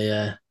 Yeah.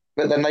 Yeah.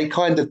 But then they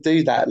kind of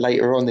do that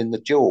later on in the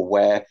duel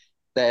where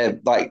they're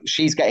like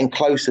she's getting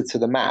closer to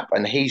the map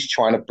and he's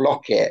trying to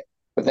block it,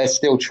 but they're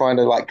still trying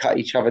to like cut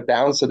each other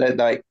down. So they're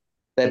like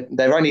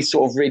they're only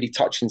sort of really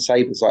touching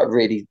sabers like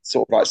really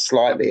sort of like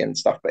slightly and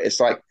stuff, but it's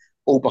like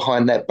all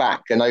behind their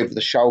back and over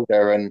the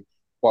shoulder and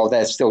while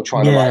they're still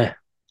trying to like Yeah. do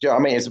you know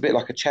what I mean? It's a bit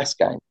like a chess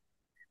game.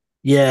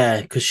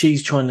 Yeah, because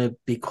she's trying to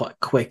be quite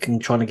quick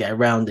and trying to get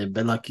around him,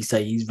 but like you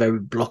say, he's very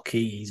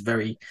blocky.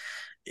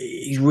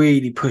 He's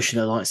really pushing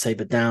her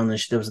lightsaber down, and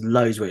there was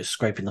loads where it was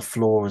scraping the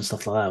floor and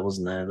stuff like that,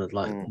 wasn't there?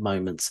 Like Mm.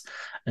 moments,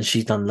 and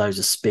she's done loads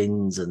of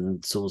spins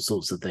and all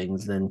sorts of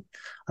things. And then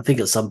I think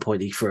at some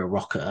point he threw a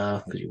rock at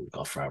her because you've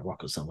got to throw a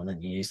rock at someone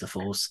and you use the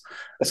force.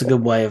 It's a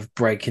good way of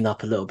breaking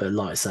up a little bit of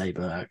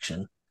lightsaber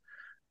action.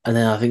 And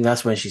then I think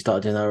that's when she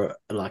started doing her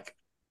like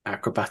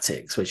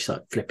acrobatics, where she's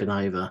like flipping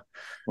over.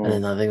 And Mm.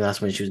 then I think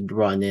that's when she was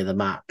right near the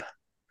map,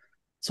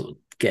 sort of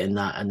getting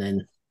that. And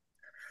then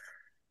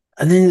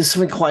there's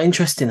something quite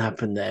interesting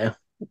happened there.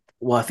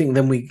 Well, I think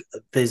then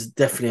there's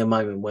definitely a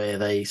moment where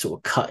they sort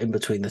of cut in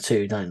between the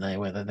two, don't they?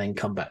 Where they then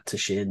come back to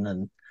Shin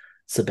and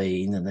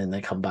Sabine, and then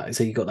they come back.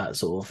 So you got that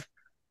sort of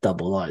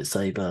double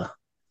lightsaber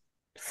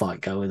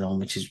fight going on,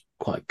 which is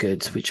quite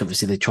good. Which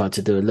obviously they tried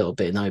to do a little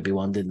bit in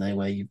Obi-Wan, didn't they?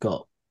 Where you've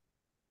got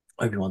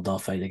Obi-Wan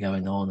Darth Vader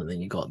going on, and then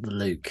you got the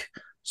Luke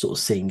sort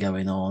of scene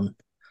going on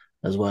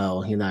as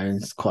well. And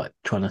it's quite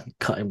trying to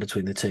cut in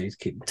between the two to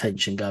keep the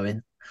tension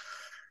going.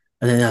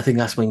 And then I think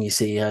that's when you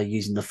see her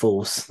using the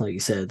Force, like you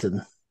said,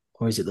 and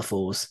or is it the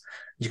Force?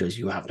 And she goes,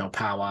 "You have no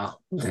power,"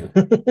 and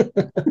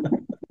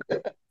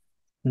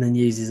then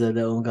uses her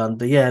little gun.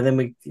 But yeah,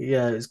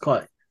 it's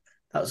quite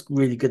that was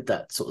really good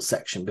that sort of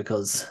section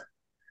because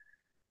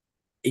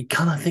he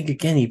kind of think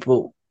again he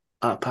brought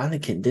up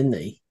Anakin, didn't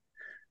he?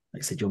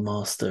 Like I said, your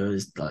master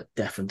is like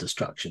death and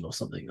destruction or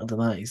something. I don't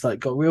know. He's like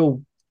got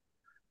real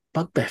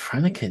bugbear for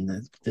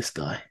Anakin. This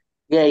guy.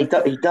 Yeah,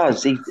 he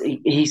does.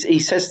 He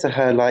says to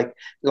her like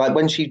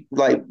when she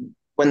like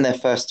when they're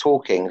first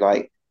talking,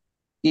 like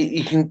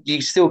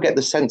you still get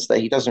the sense that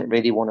he doesn't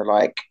really want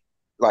to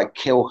like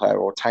kill her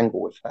or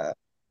tangle with her.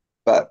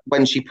 But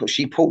when she's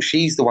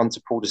the one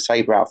to pull the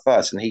saber out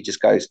first, and he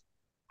just goes,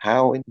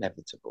 "How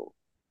inevitable."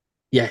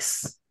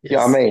 Yes. You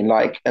know what Yes. I mean?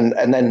 Like,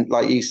 and then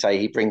like you say,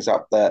 he brings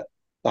up the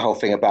whole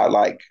thing about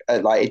like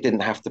it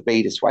didn't have to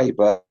be this way,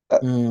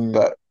 Mm,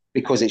 but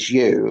because it's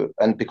you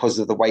and because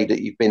of the way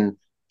that you've been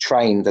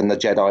trained and the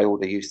Jedi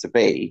Order used to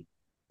be,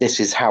 this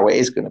is how it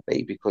is going to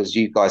be because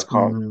you guys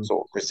can't mm,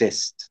 sort of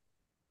resist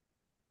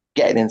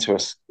getting into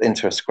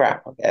a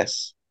scrap, I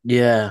guess.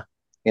 yeah.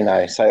 You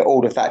know, so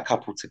all of that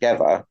coupled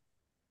together,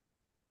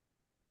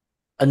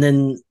 And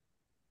then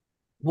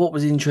what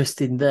was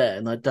interesting there,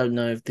 and I don't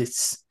know if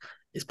this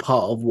is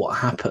part of what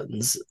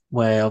happens,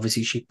 where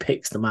obviously she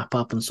picks the map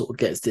up and sort of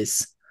gets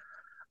this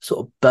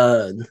sort of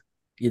burn,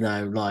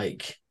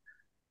 like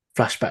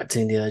flashback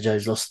to Indiana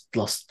Jones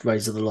Lost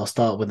Raiders of the Lost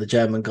Ark, when the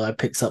German guy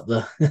picks up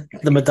the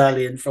the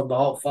medallion from the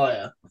hot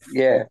fire.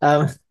 yeah,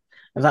 Um,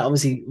 and that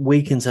obviously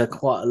weakens her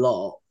quite a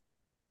lot.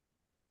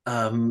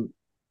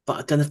 But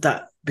I don't know if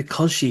that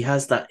because she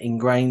has that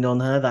ingrained on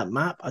her, that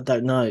map. I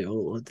don't know,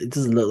 or it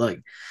doesn't look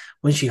like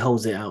when she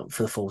holds it out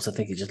for the Force. I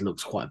think it just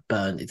looks quite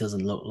burnt. It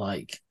doesn't look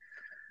like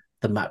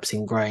the map's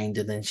ingrained,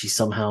 and then she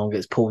somehow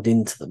gets pulled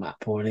into the map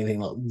or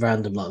anything like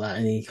random like that.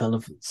 Any kind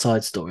of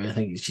side story. I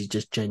think she's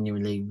just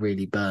genuinely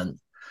really burnt.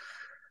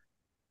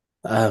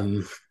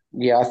 Um,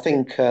 yeah. I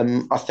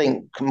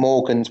think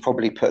Morgan's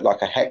probably put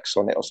like a hex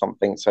on it or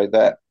something, so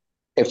that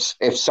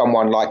if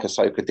someone like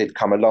Ahsoka did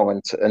come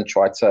along and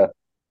try to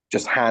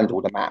just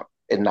handle the map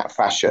in that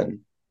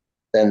fashion,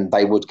 then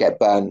they would get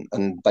burnt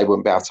and they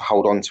wouldn't be able to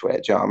hold on to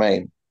it. Do you know what I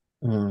mean?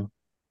 mm,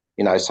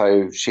 You know,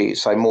 so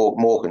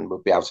Morgan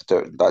would be able to do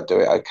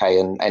it okay,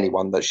 and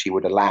anyone that she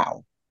would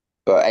allow,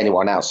 but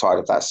anyone outside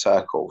of that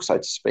circle, so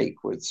to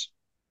speak, would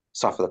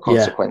suffer the yeah,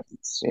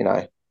 consequences. You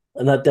know,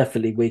 and that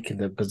definitely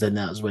weakened him because then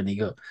that was when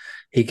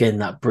he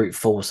gained that brute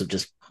force of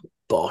just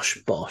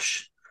bosh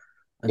bosh,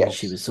 and then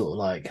she yes. was sort of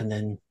like, and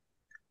then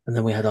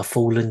we had our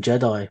fallen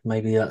Jedi.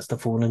 Maybe that's the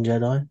fallen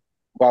Jedi.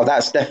 Well,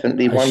 that's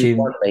definitely I one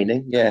assume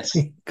meaning. Yes,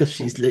 because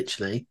she's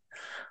literally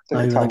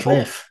took a over the tumble.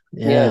 cliff.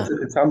 Yeah, Yeah.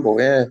 took a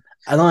tumble. Yeah,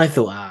 And I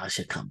thought, I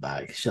should come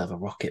back. She'll have a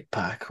rocket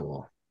pack,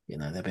 or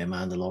there'll be a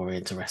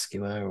Mandalorian to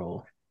rescue her,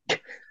 or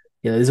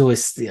there's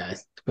always,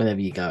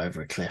 whenever you go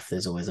over a cliff,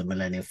 there's always a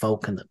Millennium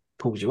Falcon that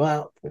pulls you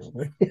out.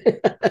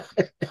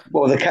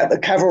 well, the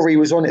cavalry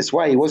was on its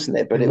way, wasn't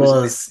it? But It it was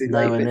was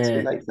nowhere bit too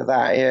near. late for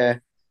that. Yeah,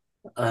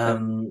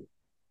 Um,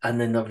 and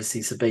then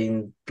obviously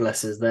Sabine,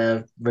 bless her,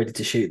 there, ready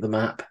to shoot the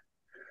map.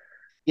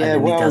 And yeah.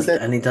 then Well,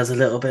 that he does a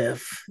little bit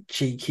of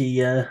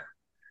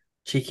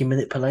cheeky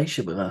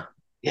manipulation with her.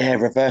 yeah,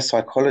 reverse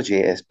psychology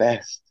at its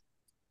best.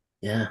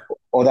 Yeah.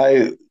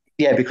 Although,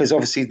 yeah, because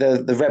obviously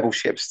the rebel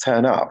ships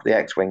turn up, the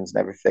X-wings and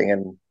everything,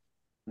 and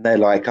they're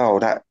like, oh,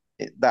 the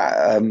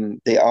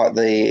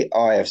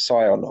Eye of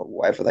Sion or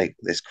whatever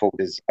this called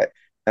is like,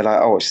 they're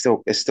like, oh,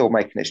 it's still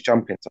making its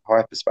jump into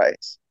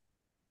hyperspace,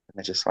 and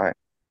they're just like,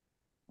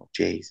 oh,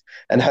 geez.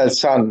 And her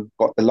son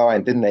got the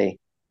line, didn't he?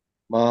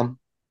 Mom,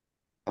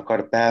 I've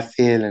got a bad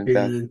feeling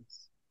about.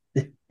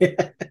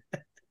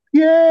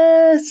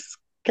 Yes,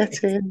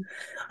 get in.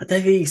 I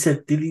don't think he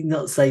said, did he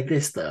not say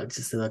this though? I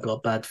just said, I got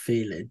a bad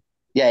feeling.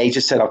 Yeah, he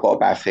just said I've got a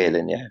bad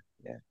feeling. Yeah,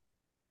 yeah.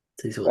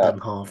 So he sort of But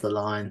done half the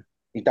line.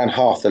 he done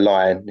half the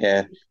line.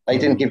 Yeah, they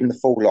didn't Mm, give him the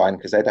full line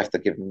because they'd have to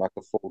give him like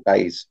a full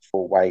day's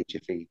full wage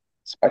if he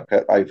spoke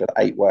over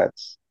 8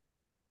 words.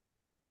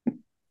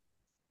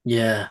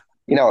 yeah.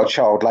 You know what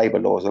child labour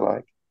laws are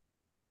like.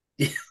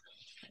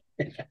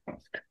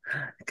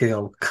 Good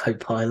old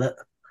co-pilot,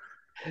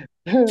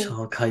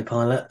 child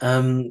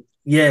co-pilot.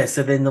 Yeah,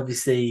 so then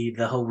obviously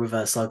the whole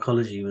reverse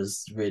psychology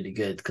was really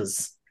good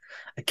because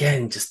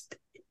again, just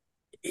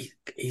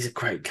he's a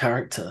great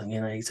character.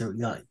 He's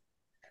like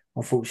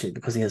unfortunately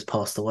because he has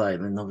passed away,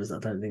 then obviously I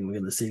don't think we're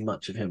going to see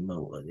much of him.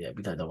 Well, yeah,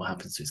 we don't know what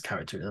happens to his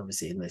character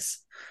obviously in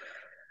this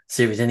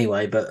series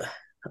anyway, but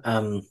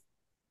um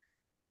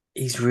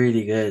he's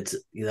really good,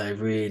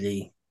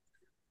 really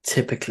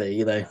typically,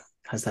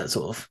 has that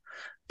sort of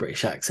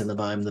British accent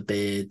about him, the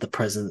beard, the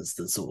presence,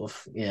 the sort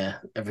of,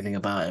 everything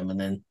about him. And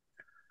then,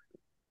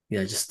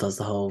 just does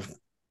the whole,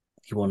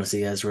 you want to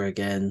see Ezra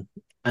again.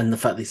 And the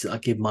fact that I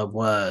give my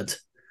word.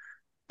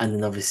 And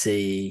then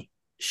obviously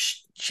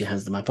she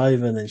hands the map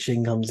over and then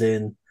Shin comes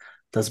in,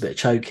 does a bit of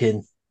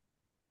choking.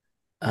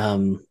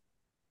 Um,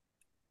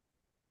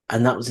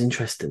 and that was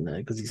interesting there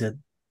because he said,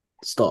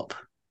 stop,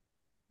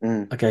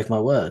 Mm, I gave my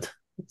word.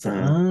 It's like,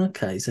 mm.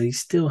 okay, so he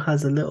still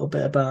has a little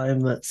bit about him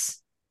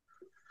that's,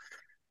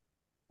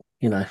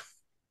 you know,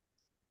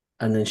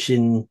 and then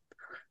Shin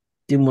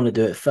didn't want to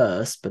do it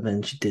first, but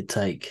then she did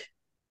take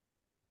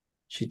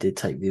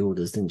the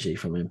orders, didn't she,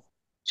 from him?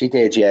 She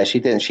did, yeah. She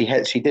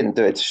didn't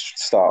do it to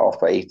start off,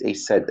 but he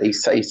said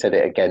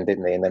it again,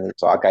 didn't he? And then he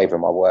was like, I gave her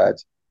my word,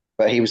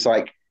 but he was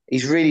like,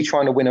 he's really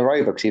trying to win her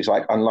over because he was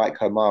like, unlike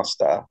her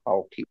master,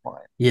 I'll keep mine.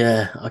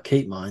 Yeah, I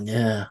keep mine.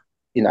 Yeah,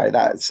 You know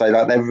that. So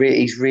like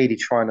he's really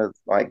trying to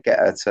like get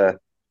her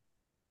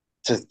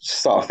to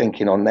start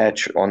thinking on their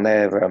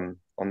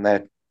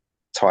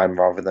time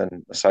rather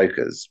than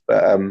Ahsoka's.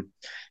 But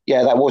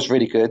yeah, that was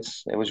really good.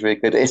 It was really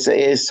good. It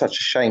is such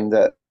a shame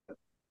that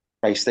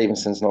Ray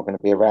Stevenson's not going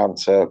to be around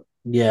to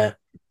yeah,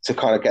 to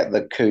kind of get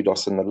the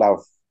kudos and the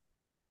love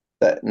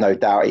that no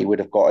doubt he would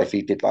have got if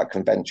he did like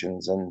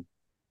conventions and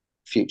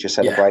future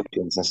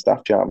celebrations and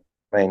stuff. Do you know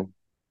what I mean?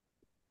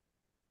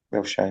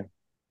 Real shame.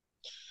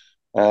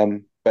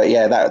 But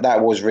yeah,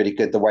 that was really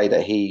good the way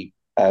that he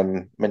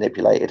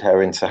manipulated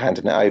her into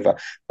handing it over.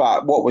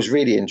 But what was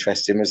really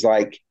interesting was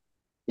like,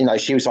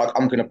 she was like,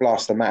 "I'm going to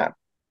blast the map,"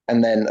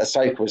 and then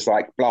Ahsoka was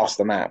like, "Blast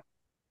the map,"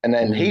 and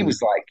then he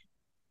was like,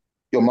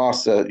 "Your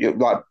master, you're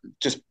like,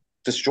 just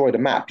destroy the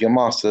map. Your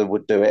master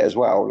would do it as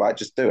well. Like,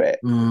 just do it."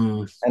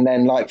 And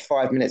then like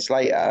 5 minutes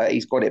later,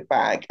 he's got it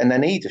back, and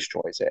then he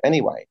destroys it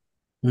anyway.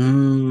 You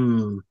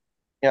know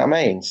what I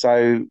mean?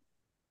 So,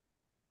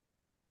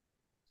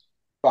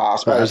 but I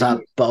suppose,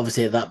 But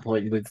obviously at that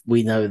point,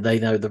 we know they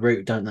know the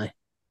route, don't they?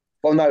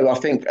 well, no, I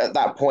think at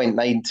that point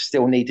they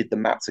still needed the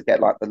map to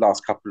get like the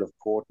last couple of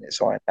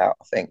coordinates ironed out.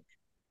 I think,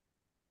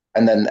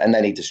 and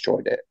then he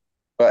destroyed it.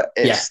 But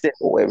it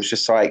was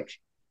just like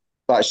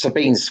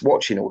Sabine's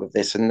watching all of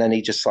this, and then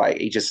he just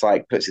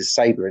like puts his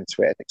saber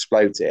into it and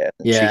explodes it.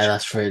 And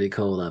That's really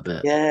cool, that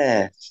bit.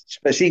 Yeah,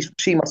 but she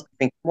must be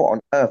thinking, what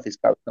on earth is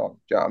going on? Do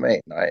you know what I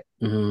mean? Like,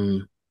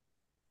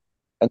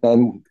 and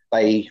then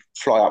they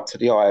fly up to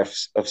the Eye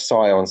of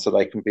Sion so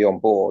they can be on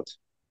board.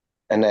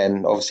 And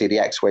then obviously the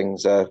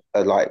X-Wings are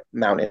like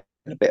mounting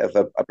a bit of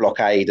a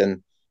blockade,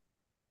 and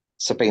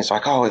Sabine's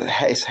like, "Oh,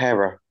 it's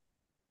Hera."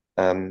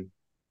 I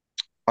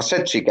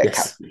said she'd get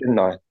captured, didn't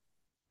I?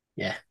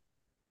 Yeah.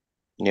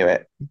 Knew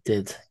it.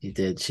 You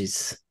did.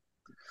 She's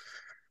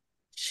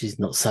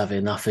not savvy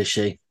enough, is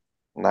she?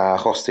 Nah,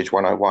 hostage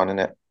 101, isn't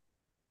it?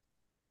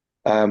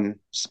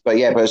 But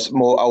it's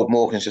more old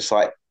Morgan's just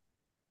like,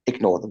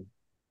 ignore them.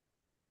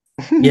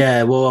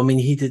 Yeah, well, I mean,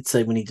 he did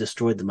say when he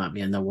destroyed the map,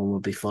 no one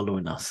would be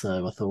following us.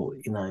 So I thought,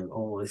 it's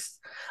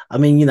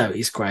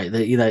great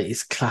that,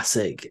 it's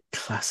classic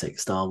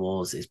Star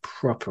Wars. It's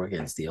proper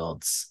against the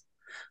odds.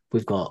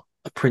 We've got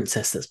a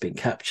princess that's been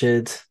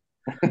captured.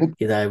 We've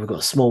got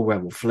a small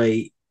rebel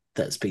fleet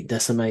that's been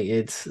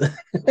decimated.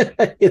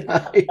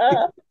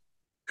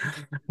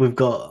 We've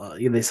got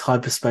this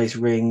hyperspace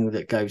ring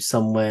that goes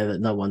somewhere that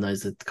no one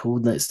knows the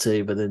coordinates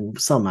to, but then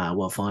somehow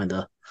we'll find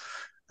her.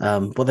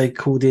 What they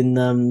called in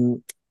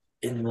the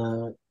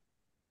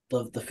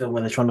film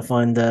when they're trying to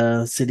find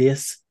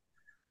Sidious?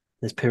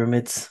 There's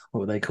pyramids.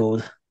 What were they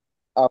called?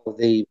 Oh,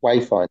 the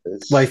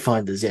Wayfinders.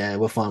 Wayfinders. Yeah,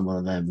 we'll find one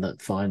of them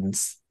that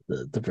finds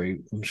the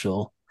route. I'm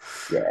sure.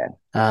 Yeah.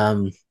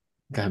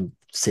 Go and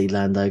see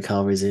Lando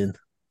Calrissian.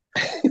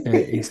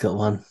 He's got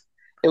one.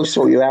 He'll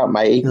sort you out,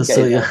 mate. He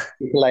can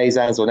lay his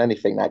hands on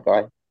anything, that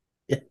guy.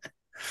 Yeah.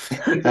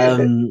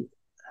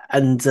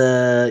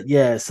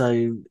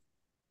 So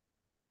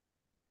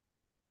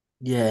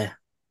yeah.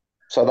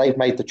 So they've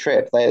made the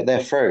trip. They're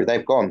through.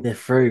 They've gone. They're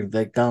through.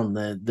 They're done.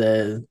 They're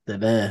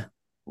there.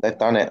 They've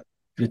done it.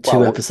 With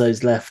 2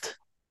 episodes left.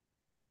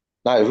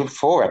 No,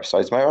 4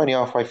 episodes, mate. We're only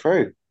halfway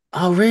through.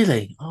 Oh,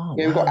 really? Oh,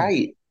 yeah, we've got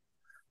 8.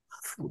 I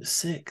thought it was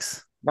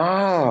 6.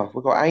 No,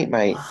 we've got 8,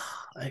 mate.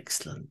 Oh,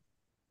 excellent.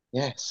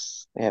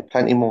 Yes. Yeah,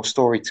 plenty more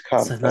story to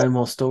come. So no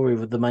more story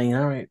with the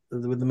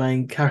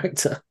main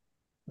character.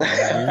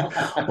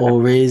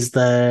 Or is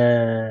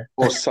there?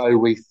 Or so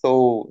we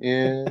thought.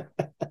 Yeah.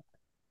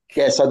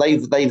 Yeah. So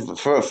they've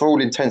for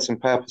all intents and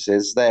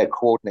purposes, their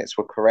coordinates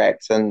were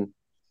correct, and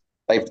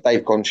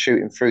they've gone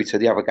shooting through to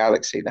the other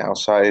galaxy now.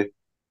 So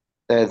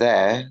they're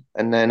there,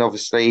 and then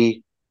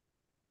obviously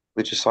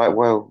we're just like,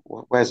 well,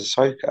 where's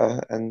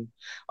Ahsoka? And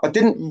I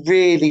didn't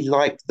really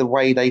like the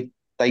way they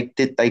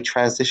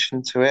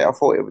transitioned to it. I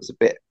thought it was a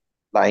bit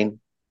lame.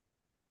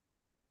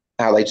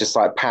 How they just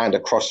like panned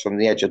across from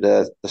the edge of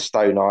the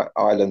Stone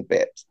Island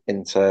bit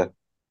into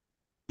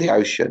the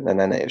ocean, and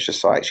then it was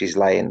just like she's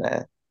laying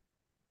there.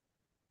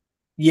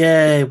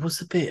 Yeah, it was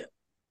a bit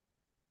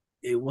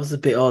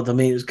odd. I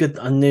mean, it was good.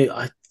 I knew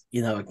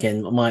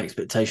again, my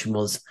expectation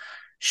was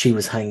she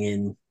was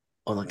hanging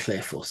on a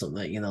cliff or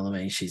something. You know what I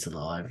mean? She's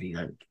alive.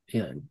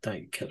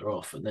 Don't kill her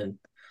off. And then,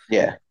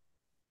 yeah,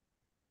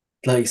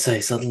 like you say,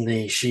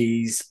 suddenly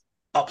she's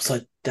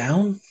upside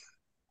down.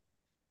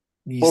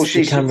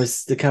 The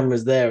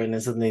camera's there, and then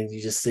suddenly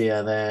you just see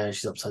her there.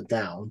 She's upside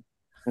down,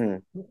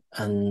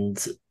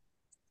 and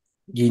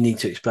you need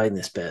to explain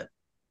this bit.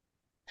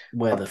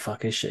 Where the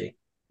fuck is she,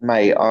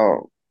 mate?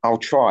 I'll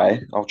try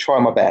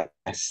my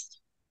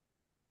best.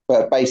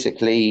 But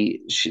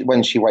basically,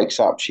 when she wakes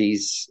up,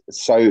 she's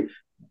so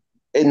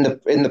in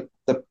the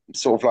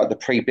sort of like the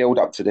pre-build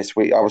up to this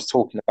week. I was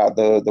talking about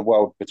the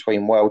world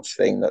between worlds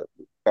thing that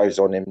goes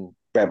on in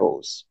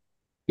Rebels.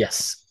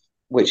 Yes,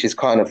 which is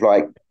kind of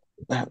like,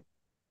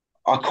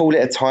 I call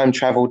it a time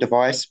travel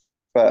device,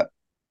 but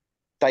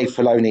Dave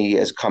Filoni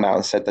has come out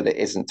and said that it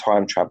isn't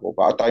time travel,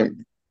 but I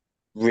don't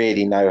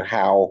really know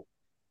how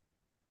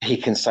he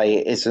can say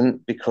it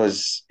isn't,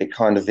 because it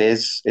kind of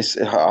is. It's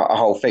a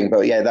whole thing.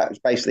 But yeah, that's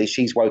basically,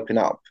 she's woken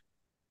up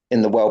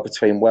in the world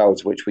between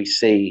worlds, which we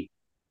see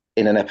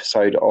in an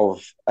episode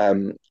of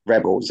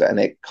Rebels, and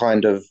it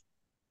kind of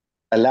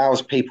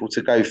allows people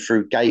to go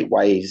through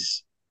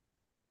gateways,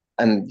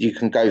 and you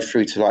can go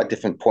through to like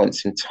different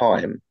points in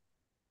time.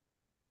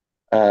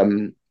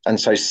 and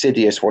so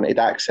Sidious wanted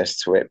access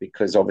to it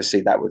because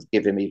obviously that would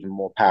give him even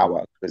more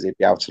power because he'd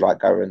be able to like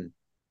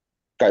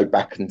go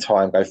back in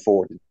time, go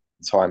forward in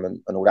time,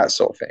 and all that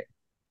sort of thing.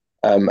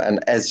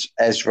 And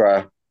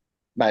Ezra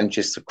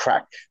manages to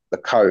crack the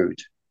code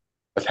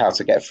of how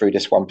to get through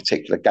this one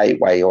particular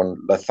gateway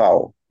on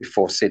Lothal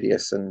before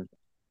Sidious and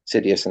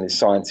his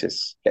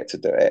scientists get to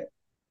do it.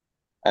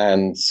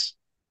 And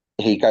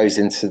he goes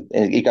into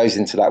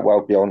that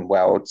world beyond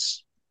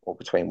worlds, or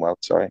between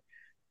worlds, sorry.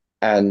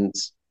 And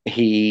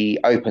he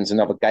opens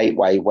another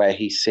gateway where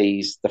he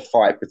sees the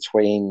fight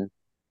between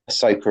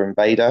Ahsoka and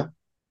Vader,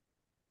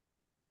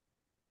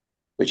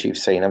 which you've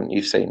seen, haven't you?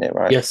 You've seen it,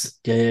 right? Yes.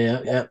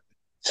 Yeah.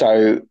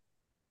 So,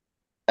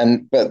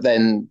 but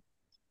then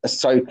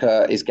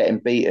Ahsoka is getting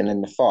beaten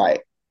in the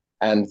fight,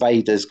 and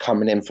Vader's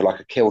coming in for like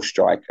a kill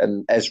strike,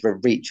 and Ezra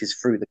reaches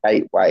through the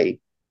gateway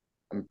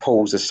and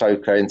pulls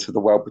Ahsoka into the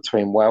world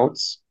between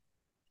worlds.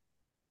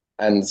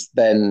 And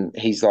then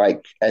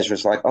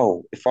Ezra's like,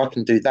 oh, if I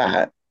can do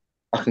that,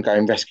 I can go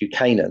and rescue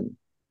Kanan.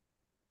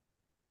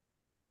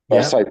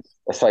 But Yeah.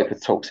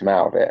 Ahsoka talks him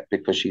out of it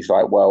because she's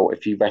like, well,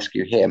 if you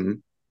rescue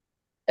him,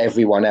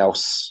 everyone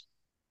else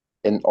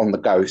on the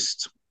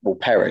Ghost will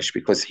perish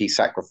because he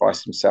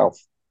sacrificed himself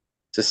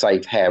to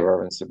save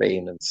Hera and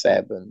Sabine and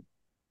Seb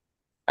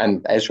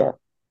and Ezra.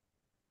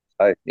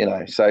 So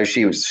so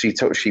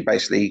she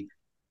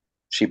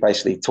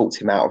basically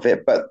talked him out of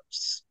it. But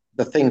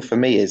the thing for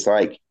me is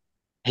like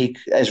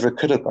Ezra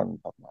could have gone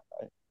that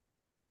though.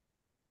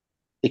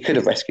 He could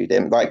have rescued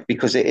him, like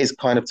because it is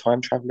kind of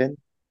time traveling.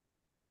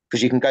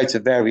 Because you can go to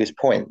various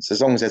points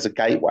as long as there's a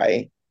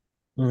gateway.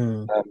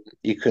 Mm.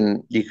 You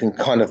can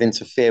kind of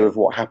interfere with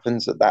what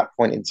happens at that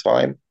point in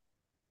time.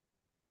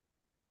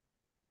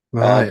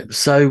 Right.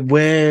 So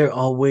where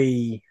are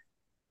we,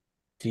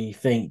 do you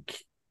think,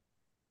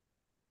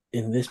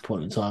 in this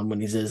point in time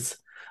when he says,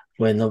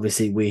 when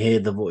obviously we hear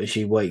the voice,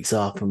 she wakes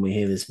up and we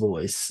hear this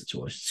voice.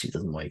 Well, she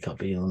doesn't wake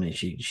up, you know what I mean?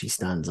 She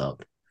stands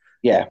up,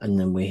 Yeah. and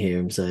then we hear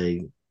him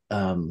say,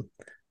 I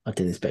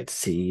didn't expect to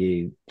see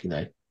you,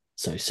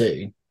 so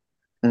soon.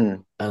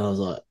 Mm. And I was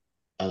like,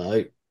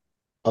 hello.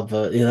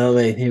 You know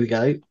what I mean? Here we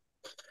go.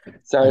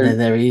 So And then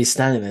there he is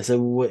standing there. So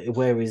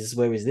where is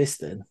this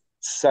then?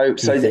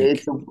 Do you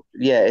think?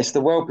 it's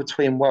the world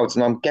between worlds,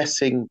 and I'm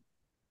guessing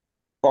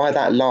by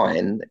that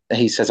line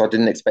he says, "I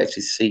didn't expect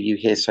to see you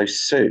here so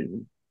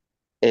soon."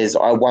 Is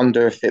I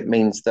wonder if it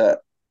means that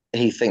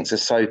he thinks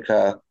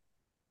Ahsoka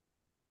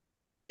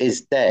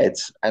is dead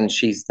and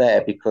she's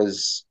there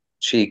because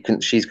she's going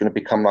to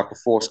become like a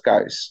Force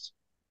ghost.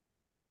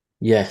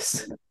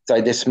 Yes.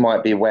 So this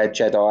might be where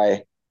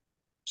Jedi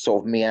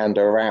sort of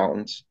meander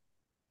around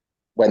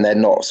when they're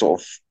not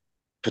sort of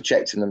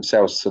projecting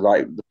themselves to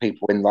like the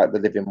people in like the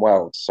living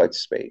world, so to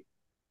speak.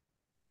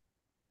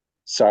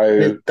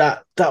 So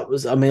That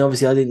was, I mean,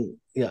 obviously I didn't,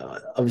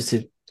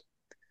 obviously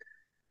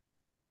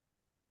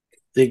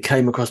it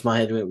came across my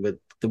head with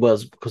the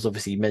words because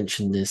obviously you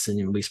mentioned this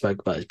and we spoke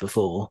about this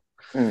before.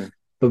 mm,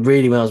 But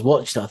really, when I was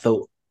watching, I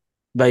thought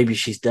maybe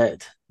she's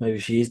dead. Maybe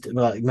she is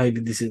like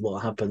maybe this is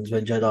what happens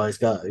when Jedi's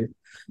go.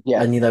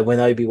 yeah, And when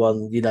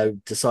Obi-Wan,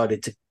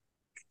 decided to,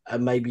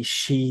 and maybe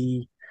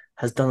she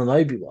has done an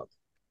Obi-Wan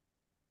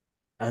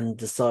and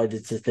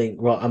decided to think,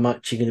 right, I'm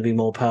actually going to be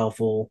more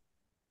powerful.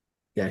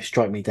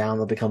 Strike me down,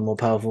 I'll become more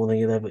powerful than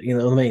you ever. You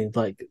know what I mean?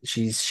 Like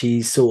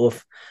she's sort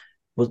of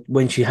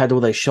when she had all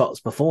those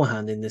shots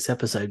beforehand in this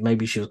episode,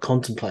 maybe she was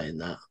contemplating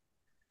that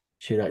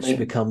she'd I actually mean,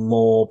 become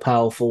more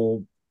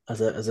powerful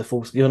as a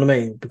force. You know what I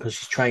mean? Because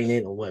she's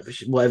training or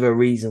whatever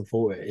reason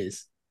for it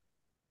is.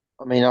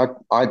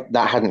 I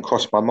that hadn't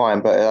crossed my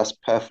mind, but that's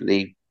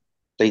perfectly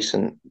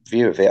decent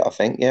view of it. I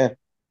think, yeah,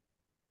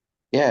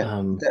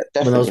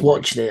 When I was definitely, mate.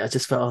 watching it, I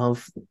just felt,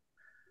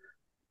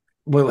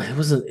 well, it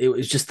wasn't. It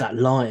was just that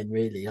line,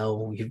 really.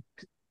 Oh, you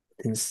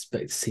didn't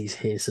expect to see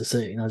here so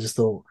soon. I just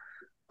thought,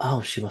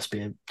 oh, she must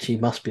be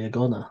a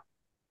goner.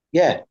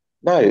 Yeah,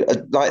 no,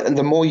 like, and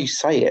the more you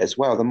say it as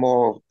well, the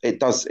more it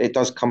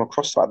does come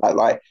across like that.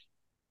 Like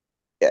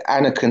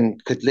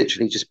Anakin could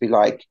literally just be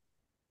like,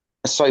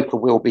 Ahsoka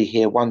will be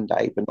here one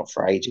day, but not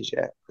for ages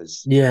yet,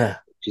 because Yeah,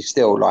 she's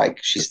still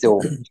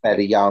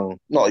fairly young,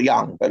 not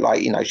young, but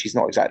like she's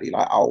not exactly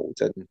like old,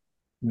 and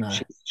no,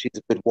 she's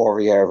a good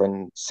warrior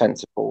and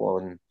sensible,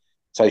 and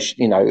so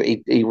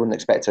he wouldn't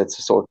expect her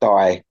to sort of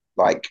die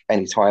like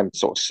anytime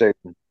sort of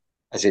soon,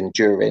 as in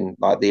during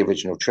like the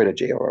original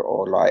trilogy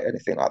or like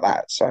anything like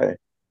that. So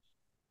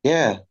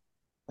yeah,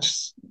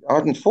 I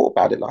hadn't thought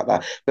about it like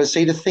that. But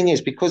see, the thing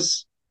is,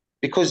 because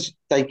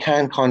they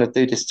can kind of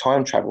do this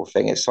time travel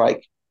thing, it's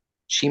like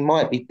she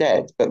might be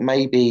dead, but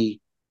maybe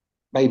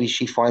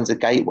she finds a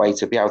gateway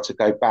to be able to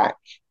go back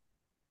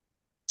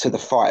to the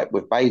fight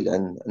with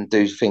Balin and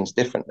do things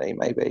differently.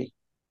 Maybe.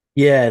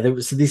 yeah.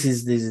 So this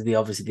is the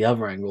obviously the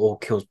other angle. Or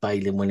kills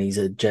Balin when he's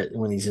a jet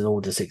when he's in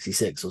Order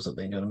 66 or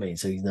something. You know what I mean?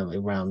 So he's never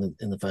around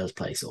in the first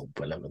place or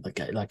whatever. Like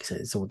I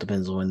said, it all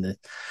depends on when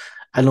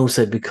and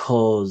also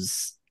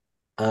because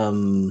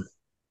um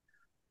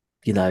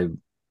you know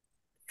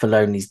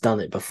Filoni's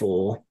done it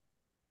before,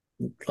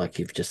 like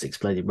you've just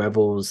explained in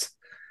Rebels.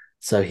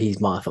 So he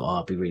might have thought, oh,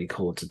 it'd be really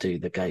cool to do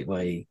the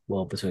Gateway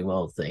World Between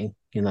Worlds thing,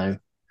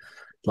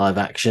 live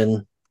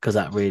action, because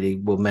that really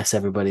will mess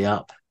everybody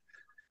up.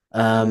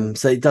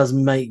 So it does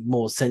make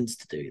more sense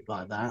to do it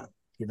like that.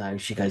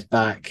 She goes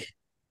back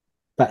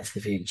to the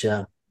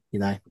future,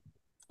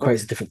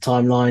 creates a different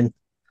timeline,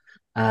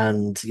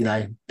 and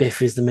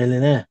Biff is the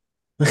millionaire.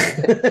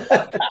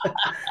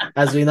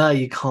 As we know,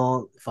 you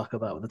can't fuck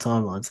about with the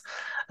timelines.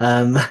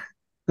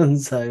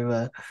 And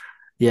so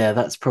yeah,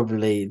 that's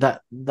probably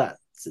that's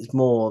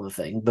more the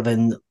thing. But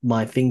then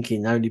my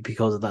thinking, only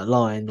because of that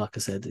line, like I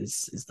said,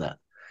 is that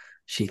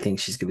she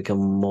thinks she's gonna become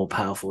more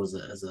powerful as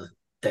a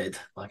dead,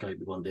 like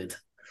Obi-Wan did.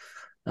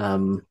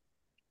 And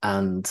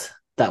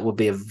that would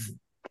be a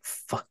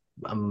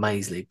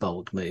amazingly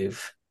bold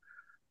move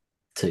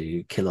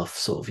to kill off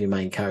sort of your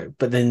main character.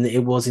 But then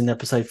it was in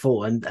episode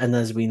 4, and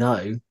as we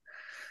know,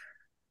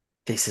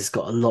 this has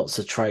got lots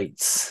of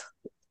traits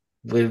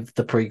with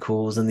the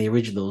prequels and the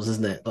originals,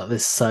 isn't it? Like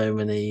there's so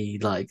many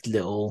like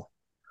little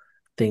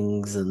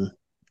things and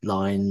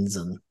lines,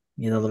 and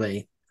you know what I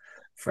mean,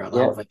 throughout the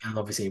Yeah, whole thing, and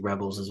obviously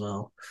Rebels as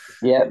well.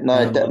 yeah,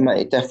 no, Um,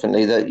 mate,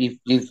 definitely that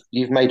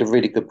you've made a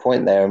really good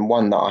point there, and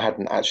one that I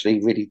hadn't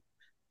actually really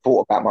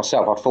thought about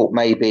myself. I thought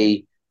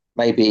maybe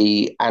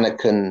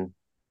Anakin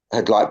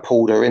had like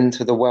pulled her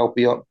into the world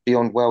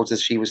beyond worlds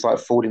as she was like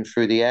falling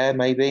through the air,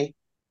 maybe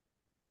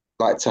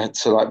like to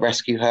like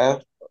rescue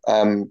her,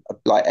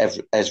 like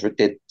Ezra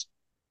did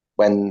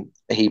when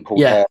he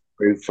pulled yeah, her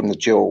through from the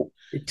duel.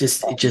 it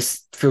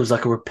just feels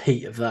like a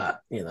repeat of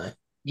that.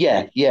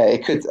 Yeah, yeah,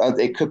 it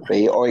could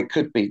be, or it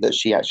could be that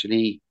she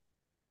actually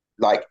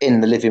like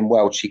in the living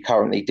world she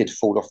currently did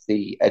fall off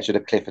the edge of the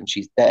cliff and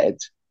she's dead,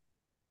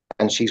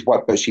 and she's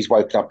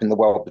woken up in the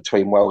world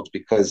between worlds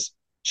because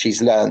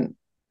she's learned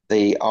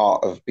the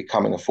art of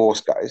becoming a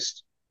force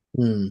ghost.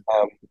 Hmm.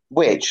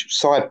 Which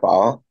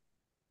sidebar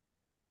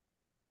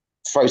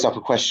throws up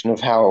a question of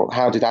how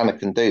did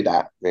Anakin do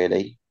that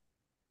really?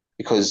 Well,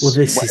 Because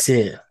this is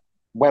it.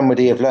 when would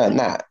he have learned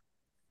that?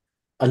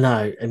 I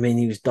know. I mean,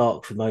 he was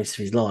dark for most of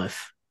his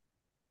life.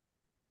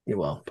 Yeah,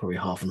 well, probably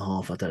half and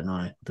half. I don't know.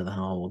 I don't know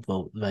how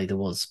old Vader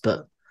was,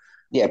 but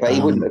Yeah, but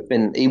he wouldn't um, have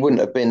been. He wouldn't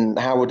have been.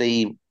 How would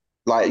he?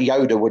 Like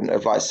Yoda wouldn't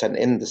have like sent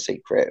in the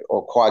secret,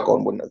 or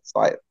Qui-Gon wouldn't have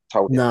like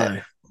told him that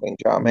no, thing.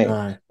 Do you know what I mean?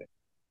 no,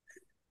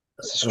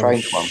 It's a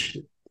strange one.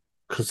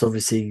 because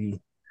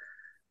obviously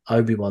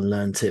Obi-Wan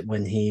learnt it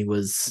when he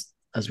was,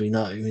 as we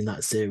know in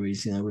that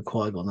series, with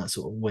Qui-Gon, that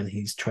sort of when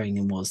his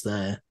training was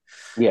there.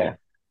 Yeah,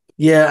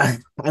 Yeah,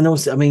 and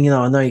also, I mean,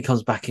 I know he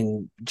comes back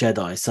in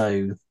Jedi,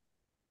 so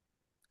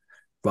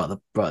right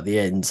at the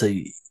end, so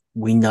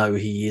we know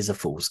he is a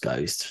Force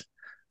ghost.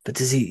 But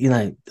does he,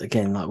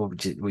 again, like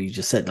what you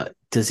just said, like,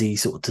 does he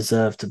sort of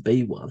deserve to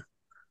be one?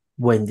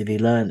 When did he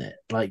learn it?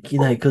 Like,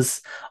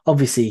 because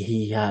obviously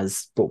he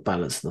has brought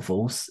balance to the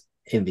Force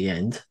in the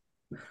end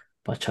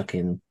by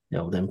chucking the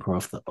old Emperor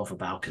off a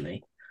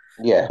balcony.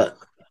 yeah. But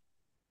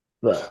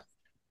but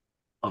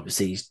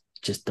obviously he's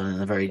just done it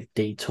in a very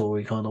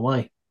detoury kind of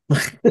way.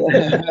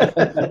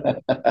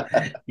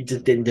 He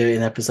just didn't do it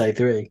in episode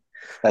 3.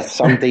 That's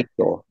some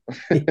detour.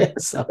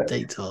 Yes, some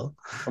detour.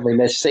 I mean,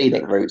 there's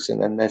scenic routes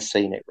and then there's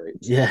scenic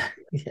routes. Yeah,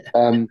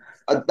 yeah.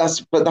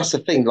 That's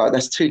the thing. Like,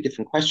 there's two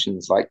different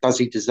questions. Like, does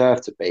he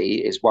deserve to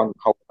be? Is one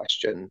whole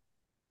question,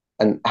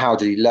 and how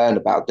did he learn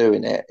about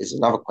doing it? Is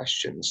another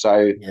question.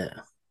 So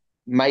Yeah.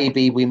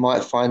 maybe we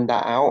might find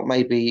that out.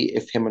 Maybe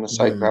if him and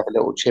Ahsoka Mm, have a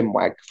little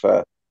chinwag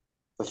for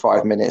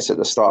 5 minutes at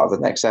the start of the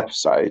next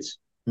episode,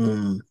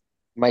 mm.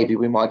 maybe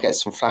we might get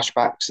some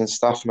flashbacks and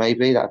stuff.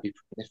 Maybe that'd be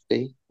pretty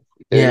nifty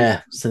if we do.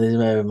 Yeah. So there's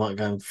where we might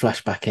go and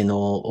flashback in,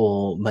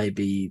 or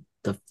maybe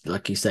the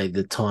like you say,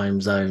 the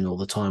time zone or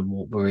the time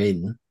what we're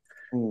in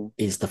Mm.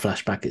 is the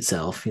flashback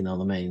itself. You know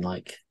what I mean?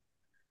 Like,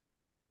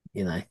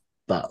 you know,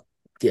 but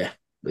yeah,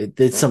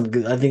 there's some.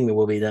 I think there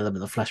will be an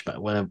element of flashback,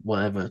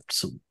 whatever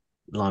sort of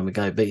line we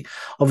go. But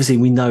obviously,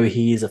 we know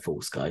he is a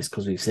false ghost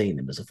because we've seen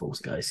him as a false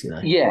ghost.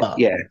 Yeah, But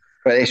yeah.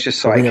 But it's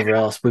just we like never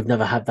asked. We've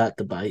never had that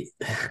debate.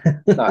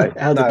 no,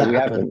 How did no, that we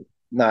happen? haven't.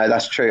 No,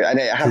 that's true. And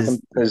it happened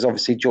Because because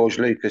obviously George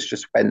Lucas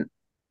just went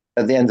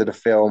at the end of the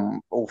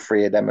film, all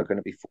three of them are going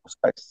to be force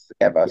ghosts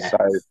together. yeah, So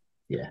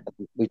yeah,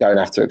 we don't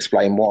have to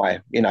explain why,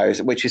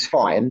 which is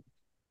fine.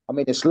 I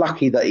mean, it's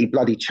lucky that he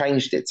bloody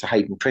changed it to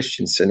Hayden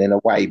Christensen in a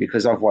way,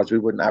 because otherwise we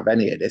wouldn't have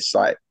any of this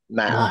like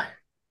now.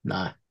 no,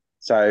 no,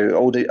 So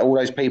all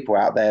those people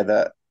out there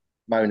that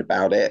moan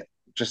about it,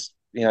 just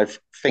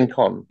think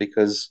on,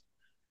 because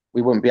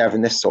we wouldn't be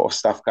having this sort of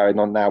stuff going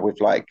on now with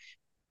like,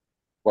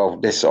 well,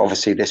 this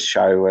obviously this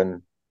show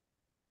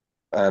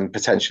and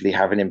potentially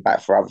having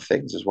impact for other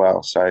things as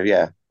well. So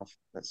yeah,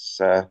 that's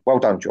well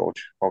done,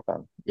 George. Well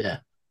done. yeah.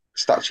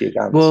 Stuck to your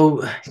guns.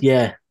 Well,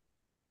 yeah.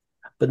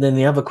 But then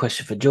the other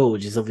question for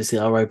George is obviously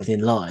our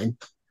opening line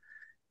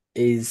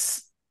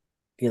is,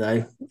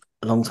 a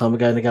long time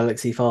ago in a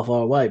galaxy far,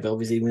 far away. But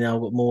obviously we now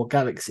got more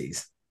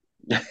galaxies.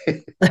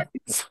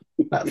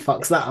 That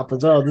fucks that up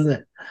as well, doesn't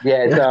it?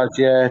 Yeah, it Yeah. does.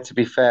 Yeah, to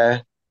be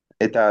fair,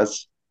 it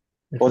does.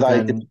 If we're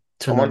Although going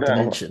to I another wonder,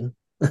 dimension.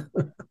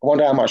 I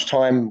wonder how much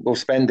time we'll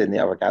spend in the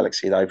other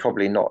galaxy, though.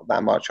 Probably not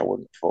that much, I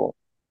wouldn't have thought.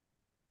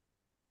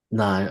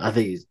 No, I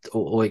think,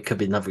 or it could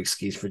be another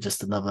excuse for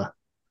just another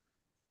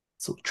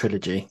sort of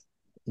trilogy.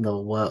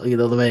 No, well, you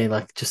know what I mean?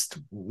 Like, just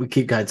we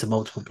keep going to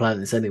multiple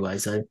planets anyway,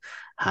 so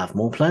have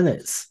more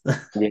planets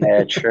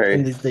Yeah,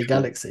 in true. this new True.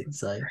 galaxy.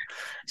 So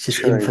it's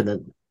just True.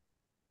 infinite.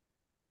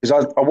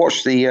 Because I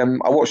watched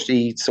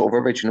the sort of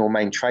original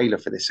main trailer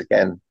for this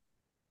again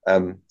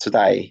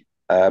today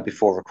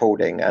before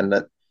recording, and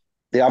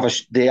the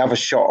other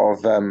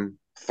shot of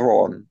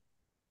Thrawn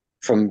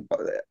from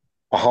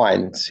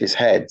behind his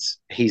head,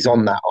 he's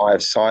on that Mm. Eye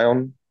of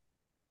Sion.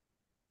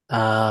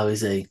 Oh,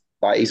 is he?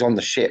 Like he's on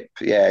the ship,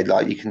 yeah.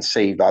 Like you can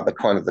see like the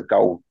kind of the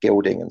gold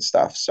gilding and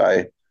stuff.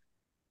 So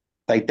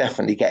they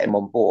definitely get him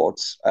on board.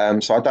 So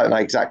I don't know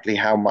exactly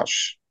how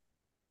much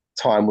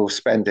time we'll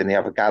spend in the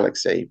other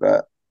galaxy,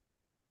 but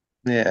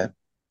yeah,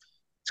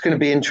 it's going to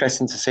be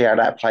interesting to see how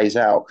that plays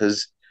out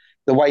because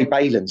the way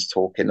Balin's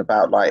talking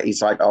about like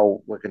he's like,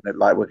 oh, we're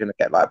gonna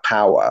get like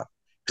power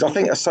because I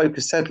think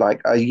Ahsoka said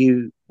like, are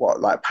you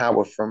what like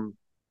power from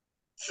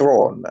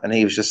Thrawn? And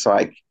he was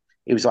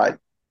like,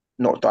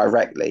 not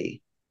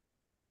directly,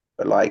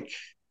 but like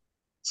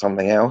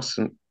something else,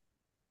 and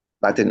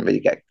that didn't really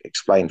get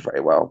explained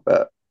very well.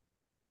 But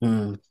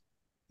Mm.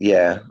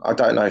 yeah, I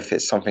don't know if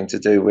it's something to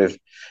do with.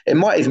 It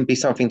might even be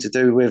something to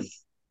do with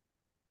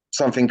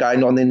something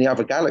going on in the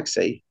other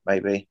galaxy.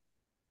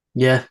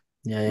 Yeah,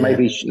 yeah, yeah,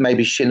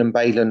 Maybe Shin and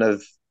Balin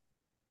have.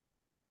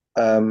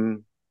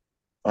 Um,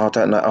 I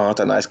don't know. I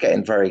don't know. It's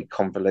getting very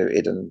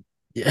convoluted and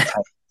yeah.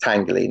 ta-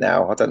 tangly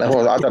now. I don't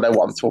know. I don't know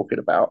what I'm talking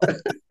about.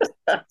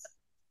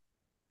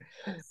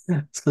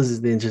 It's because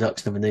it's the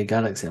introduction of a new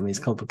galaxy. I mean, it's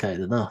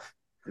complicated enough.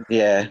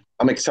 Yeah,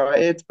 I'm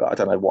excited, but I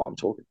don't know what I'm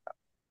talking about.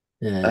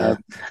 Yeah.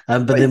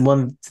 But But then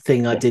one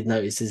thing I yeah. did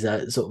notice is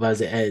that sort of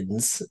as it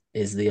ends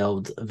is the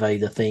old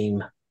Vader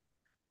theme.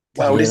 Did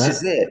Well, you hear this is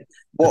that? it.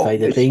 The What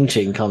Vader theme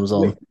tune comes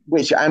on.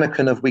 which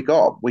Anakin have we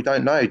got? We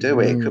don't know, do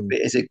we? It could be.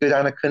 Mm. Is it good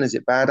Anakin? Is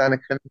it bad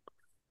Anakin?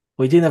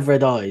 Well, he didn't have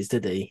red eyes,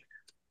 did he?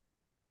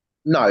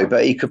 No,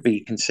 but he could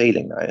be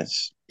concealing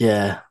those.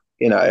 Yeah.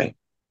 You know,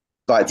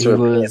 like to He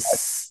appear like.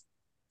 was,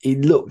 he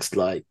looks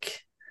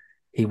like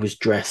he was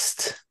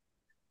dressed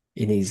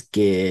in his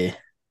gear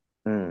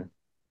Hmm.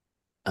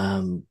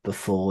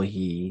 before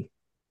he,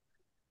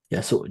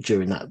 yeah, sort of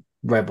during that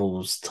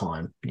Rebels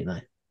time, you know.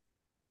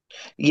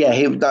 Yeah,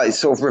 he like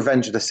sort of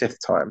Revenge of the Sith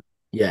time.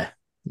 Yeah.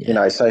 You Yeah.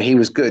 know, so he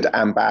was good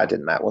and bad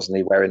in that, wasn't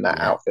he? Wearing that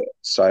Yeah. outfit.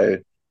 So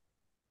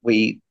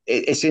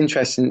it's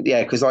interesting,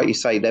 yeah, because like you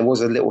say, there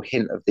was a little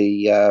hint of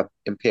the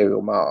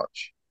Imperial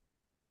March.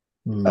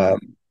 Mm.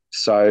 Um,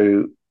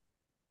 so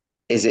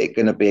is it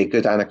going to be a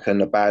good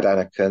Anakin, a bad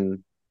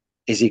Anakin?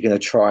 Is he going to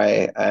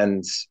try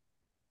and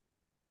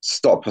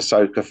stop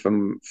Ahsoka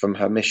from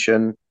her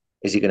mission?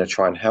 Is he going to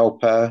try and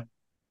help her?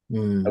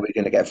 Are Mm. we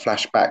going to get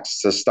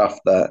flashbacks to stuff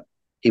that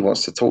he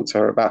wants to talk to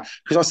her about?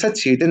 Because I said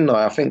to you, didn't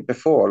I? I think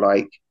before,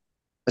 like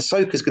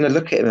Ahsoka's going to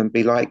look at him and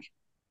be like,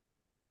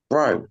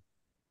 "Bro,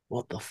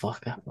 What the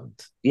fuck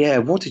happened? yeah,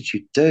 what did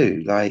you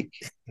do? Like,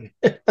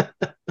 do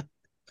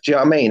you know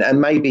what I mean?"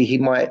 And maybe he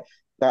might.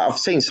 Like, I've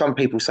seen some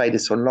people say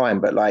this online,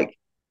 but like,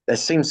 there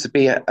seems to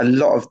be a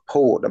lot of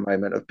pull at the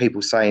moment of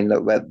people saying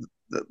that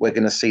we're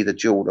going to see the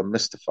duel on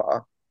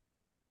Mustafar.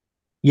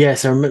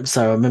 Yes, I remember.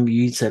 So I remember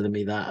you telling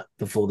me that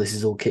before this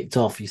is all kicked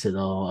off. You said,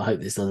 "Oh, I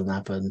hope this doesn't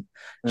happen."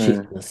 She's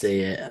Mm. gonna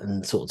see it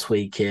and sort of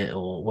tweak it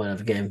or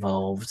whatever, get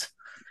involved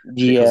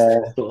because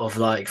Yeah, sort of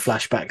like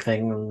flashback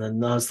thing. And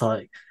then I was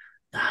like,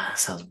 that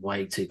sounds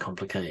way too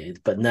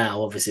complicated. But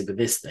now, obviously, with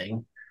this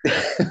thing,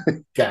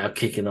 get out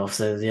kicking off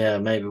says, yeah,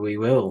 maybe we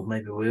will.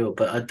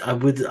 But I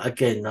would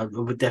again, I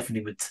would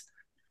definitely would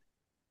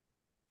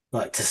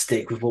like to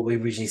stick with what we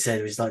originally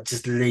said, was like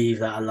just leave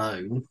that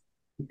alone.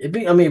 I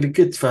mean, it'd be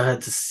good for her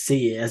to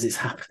see it as it's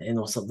happening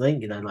or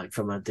something, you know, like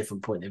from a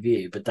different point of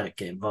view, but don't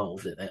get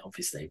involved in it,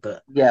 obviously.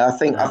 But yeah. I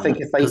think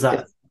if because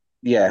if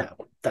yeah,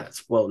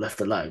 that's well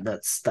left alone.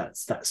 That's that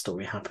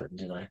story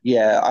happened, you know.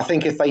 yeah, I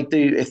think if they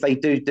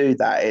do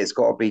that, it's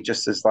got to be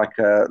just as like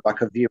a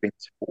viewing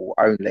tool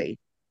only,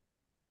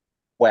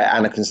 where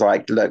Anakin's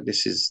like, look,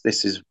 this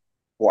is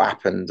what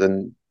happened,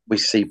 and we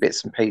see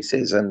bits and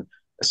pieces, and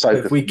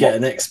Ahsoka If we can watch. get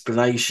an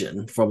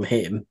explanation from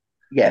him,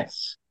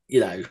 Yes, you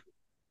know,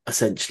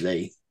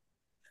 essentially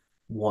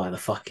why the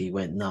fuck he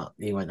went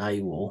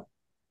AWOL,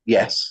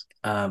 yes,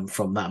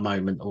 from that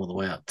moment all the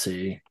way up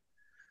to,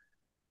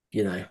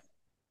 you know,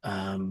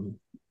 um,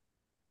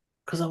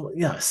 because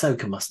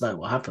Ahsoka must know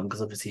what happened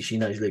because obviously she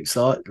knows Luke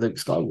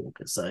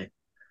Skywalker, so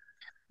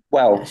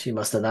yeah, well, she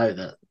must have known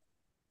that,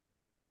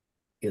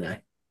 you know,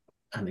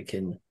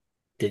 Anakin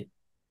did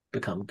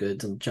become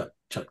good and chuck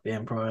the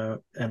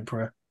Emperor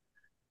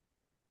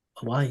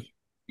away.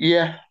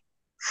 yeah,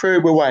 threw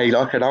him away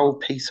like an old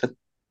piece of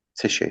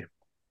tissue.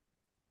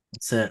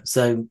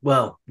 So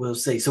well, we'll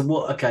see. So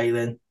what? Okay,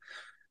 then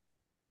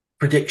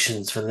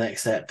predictions for the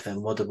next step.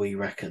 Then what do we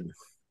reckon?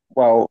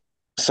 Well,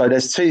 so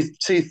there's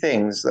two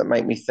things that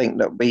make me think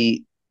that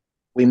we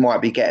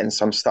might be getting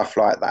some stuff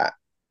like that,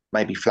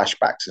 maybe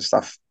flashbacks and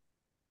stuff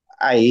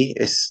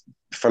it's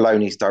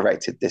Filoni's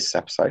directed this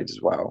episode as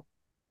well,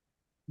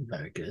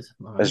 Very good.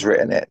 All has right.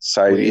 written it.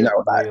 So you know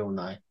what that We all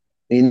know.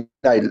 you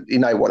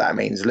know what that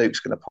means. Luke's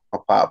going to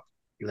pop up.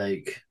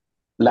 Luke.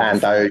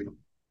 Lando,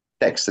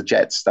 Dexter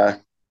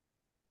Jetster,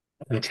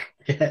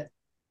 Yeah.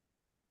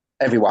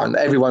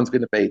 everyone's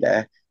going to be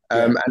there.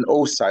 Yeah. And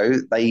also,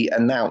 they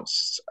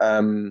announced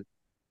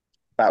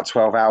about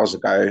 12 hours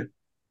ago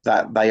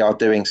that they are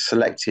doing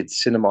selected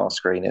cinema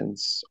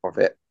screenings of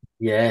it.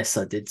 Yes,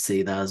 I did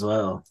see that as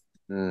well.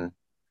 Mm.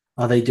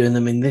 Are they doing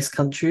them in this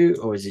country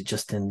or is it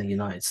just in the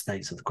United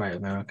States of the Great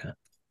America?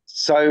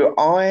 So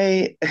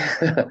I,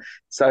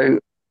 so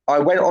I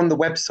went on the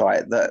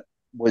website that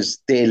was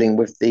dealing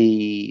with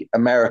the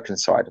American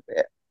side of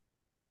it,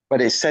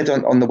 but it said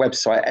on the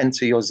website,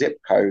 enter your zip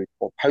code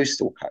or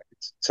postal code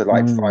to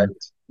like find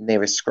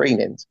nearest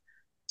screenings.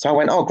 So I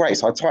went, oh great.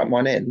 So I typed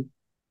mine in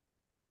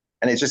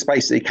and it just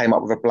basically came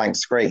up with a blank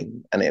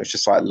screen and it was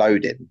just like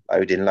loading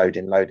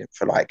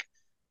for like,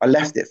 I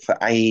left it for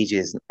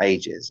ages and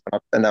ages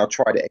and I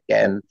tried it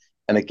again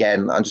and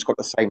again. I just got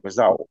the same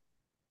result.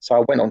 So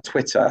I went on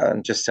Twitter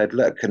and just said,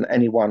 look, can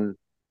anyone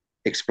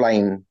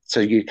explain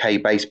to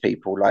UK based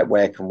people, like,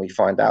 where can we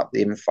find out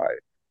the info?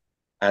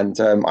 And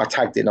I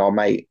tagged in our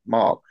mate,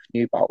 Mark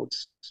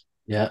Newbolds,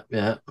 Yeah,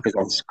 yeah.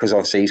 because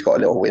obviously he's got a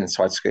little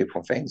inside scoop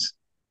on things.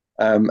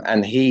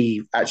 And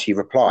he actually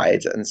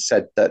replied and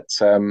said that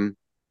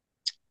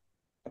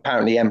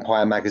apparently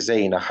Empire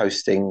Magazine are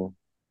hosting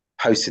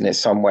it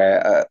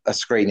somewhere, a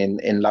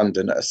screening in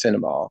London at a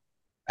cinema.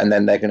 And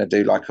then they're going to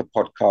do like a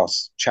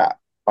podcast chat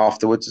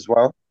afterwards as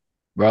well.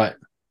 Right.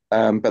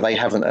 But they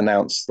haven't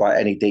announced like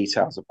any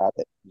details about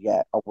it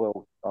yet. I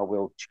will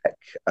check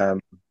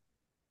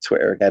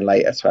Twitter again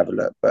later to have a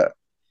look, but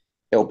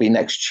it'll be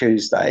next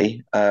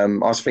Tuesday. I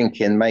was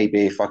thinking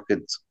maybe if I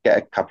could get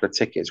a couple of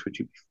tickets, would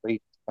you be free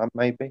to come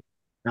maybe?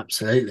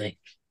 Absolutely.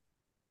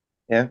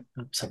 Yeah.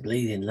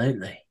 Absolutely.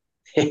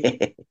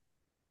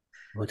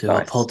 We'll do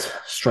Nice. a pod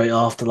straight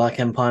after like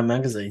Empire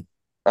Magazine.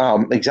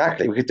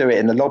 Exactly. We could do it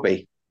in the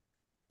lobby.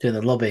 Do in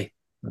the lobby.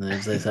 And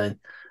then they say,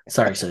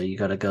 sorry, sir, you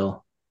gotta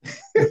go.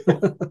 You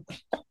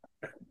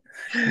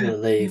gotta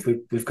leave.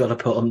 We've got to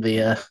put on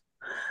the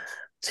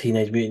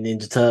Teenage Mutant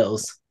Ninja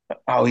Turtles.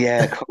 Oh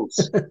yeah, of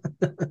course.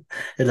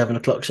 11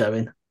 o'clock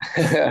showing.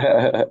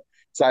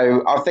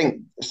 So I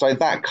think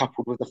that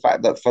coupled with the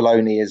fact that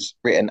Filoni has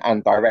written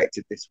and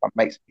directed this one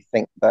makes me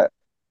think that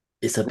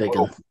It's a big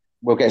one.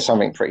 We'll get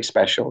something pretty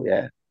special.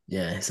 Yeah.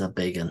 Yeah, it's a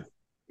big one.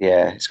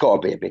 Yeah, it's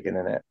got to be a big one,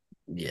 isn't it?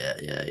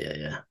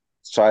 Yeah.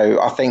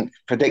 So I think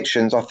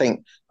predictions. I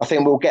think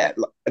we'll get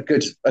a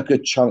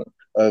good chunk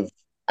of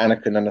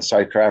Anakin and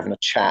Ahsoka having a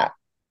chat,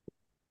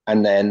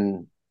 and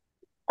then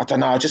I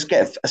don't know. I just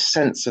get a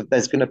sense of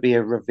there's going to be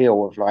a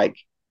reveal of like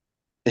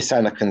this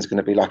Anakin's going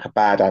to be like a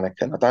bad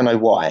Anakin. I don't know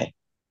why,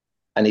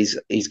 and he's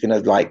going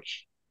to like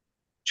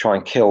try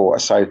and kill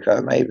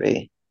Ahsoka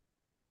maybe,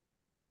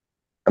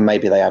 and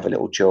maybe they have a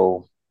little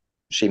duel.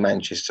 She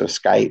manages to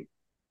escape.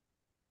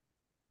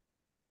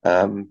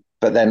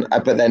 But then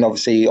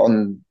obviously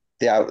on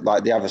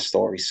the other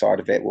story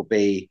side of it will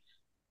be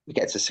we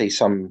get to see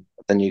some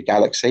of the new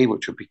galaxy,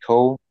 which would be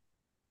cool.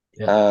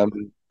 Yeah.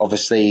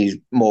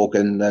 Obviously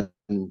Morgan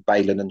and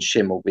Baylan and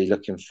Shim will be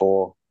looking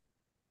for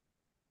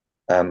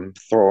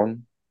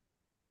Thrawn.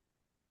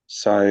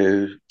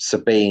 So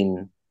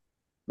Sabine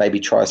maybe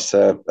tries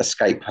to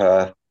escape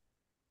her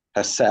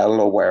cell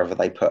or wherever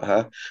they put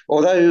her.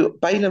 Although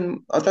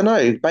Baylan, I don't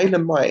know,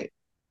 Baylan might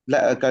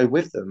let her go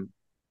with them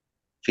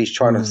if he's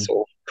trying to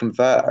sort of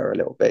convert her a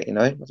little bit, I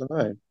don't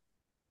know.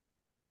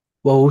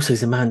 Well, also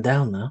he's a man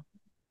down now.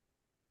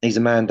 He's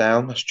a man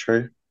down, that's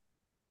true.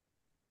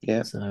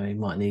 Yeah. So he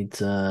might need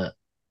sort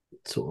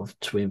of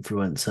to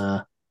influence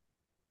her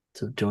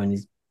to join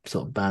his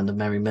sort of band of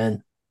merry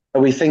men.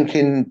 Are we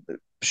thinking,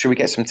 should we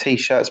get some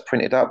t-shirts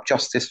printed up,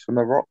 Justice from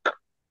the Rock?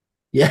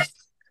 Yeah.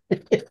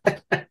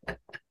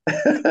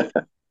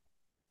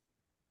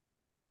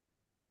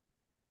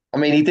 I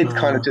mean, he did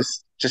kind of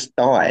just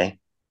die.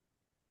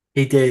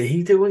 He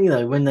did.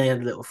 When they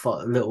had a little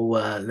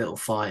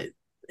fight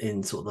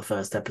in sort of the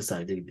first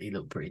episode, he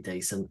looked pretty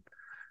decent.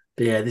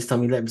 But yeah, this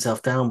time he let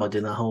himself down by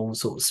doing that whole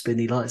sort of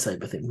spinny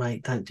lightsaber thing.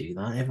 Mate, don't do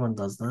that. Everyone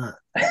does that.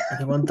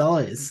 Everyone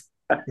dies.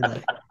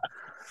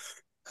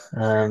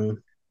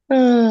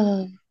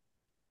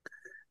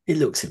 It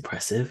looks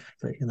impressive,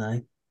 but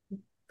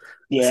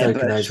Yeah,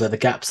 Ahsoka knows where the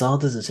gaps are,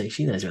 doesn't she?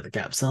 She knows where the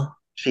gaps are.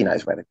 She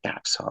knows where the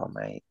gaps are,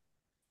 mate.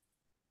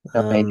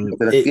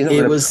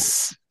 It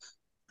was,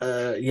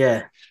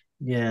 yeah,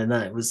 no,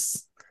 it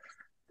was.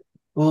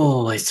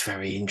 Oh, it's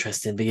very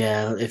interesting. But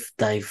yeah, if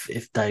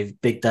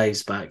Big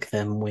Dave's back,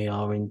 then we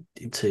are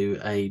into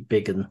a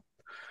big and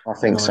I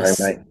think nice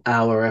so, mate.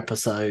 Hour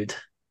episode.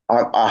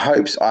 I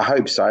hope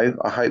so.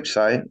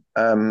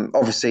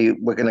 Obviously,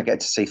 we're going to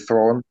get to see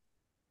Thrawn.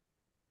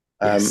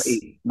 Yes.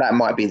 That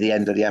might be the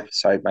end of the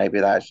episode. Maybe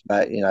that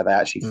they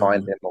actually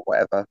find him or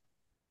whatever.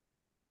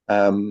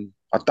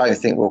 I don't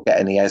think we'll get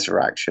any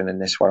Ezra action in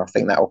this one. I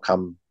think that will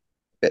come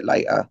a bit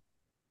later.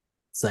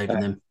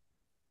 Saving him.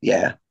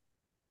 Yeah.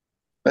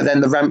 But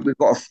then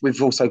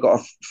we've also got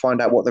to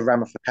find out what the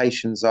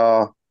ramifications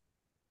are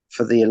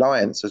for the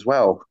alliance as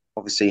well.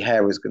 Obviously,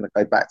 Hera's going to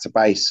go back to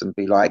base and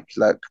be like,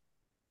 "Look,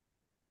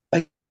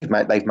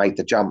 they've made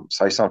the jump,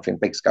 so something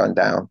big's going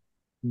down."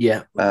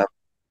 Yeah.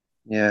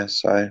 Yeah,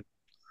 so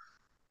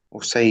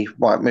we'll see.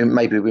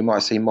 Maybe we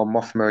might see Mon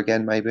Mothma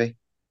again. Maybe.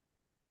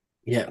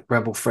 Yeah.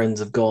 Rebel friends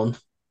have gone.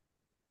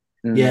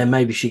 Mm. Yeah,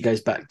 maybe she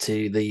goes back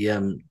to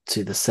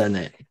the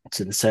Senate,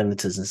 to the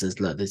senators, and says,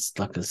 "Look, this,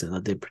 like I said, I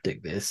did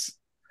predict this.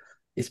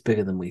 It's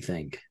bigger than we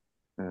think.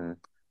 Mm.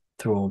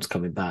 Thrawn's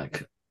coming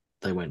back.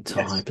 They went to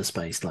Yes.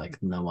 hyperspace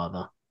like no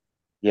other."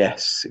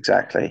 Yes,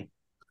 exactly.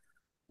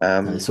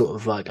 It's sort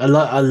of like I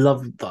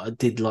love that. I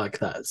did like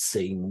that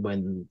scene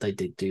when they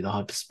did do the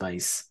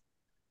hyperspace,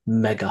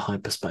 mega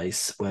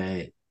hyperspace,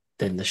 where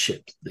then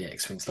the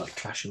X-wing started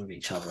clashing with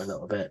each other a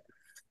little bit.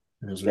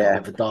 And there was a little Yeah.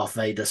 bit of a Darth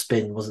Vader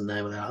spin, wasn't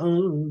there?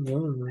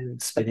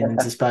 Without spinning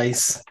into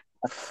space.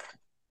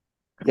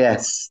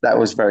 Yes, that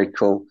was very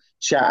cool.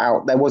 Shout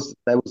out! There was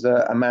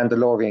a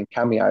Mandalorian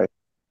cameo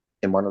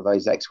in one of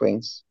those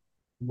X-wings.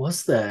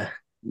 Was there?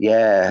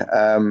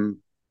 Yeah,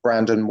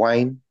 Brandon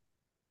Wayne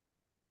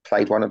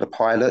played one of the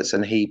pilots,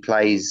 and he's a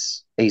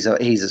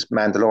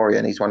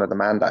Mandalorian. He's one of the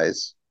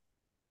Mandos.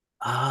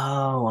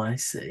 Oh, I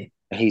see.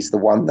 He's the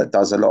one that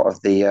does a lot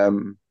of the. I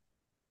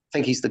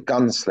think he's the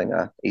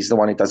gunslinger. He's the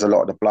one who does a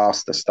lot of the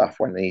blaster stuff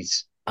when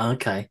he's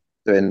Okay.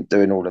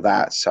 doing all of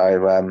that.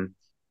 So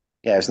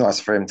yeah, it's nice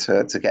for him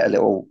to get a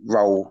little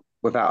role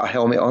without a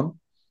helmet on.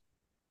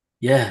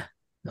 Yeah.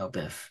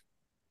 A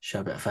show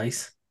a bit of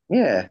face.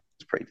 Yeah,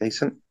 it's pretty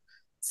decent.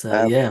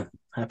 So yeah,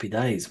 happy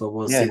days. Well,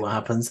 we'll Yeah. see what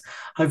happens.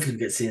 Hopefully we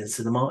get to see it in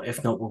cinema.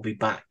 If not, we'll be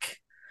back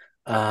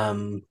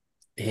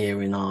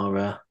here in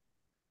our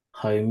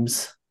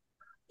homes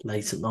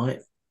late at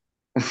night,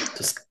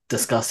 just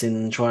discussing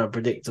and trying to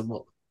predict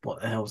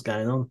what the hell's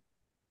going on.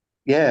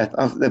 Yeah,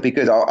 that'd be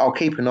good. I'll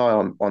keep an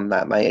eye on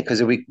that, mate,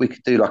 because we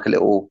could do like a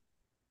little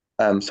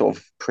sort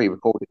of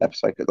pre-recorded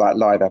episode, like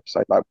live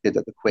episode, like we did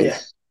at the quiz. Yeah.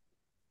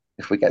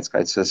 If we get to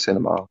go to the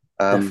cinema,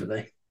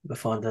 Definitely, we'll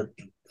find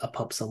a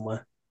pub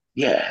somewhere.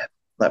 yeah,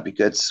 that'd be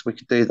good. We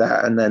could do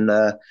that, and then,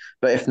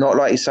 but if not,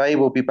 like you say,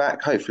 we'll be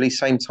back hopefully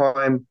same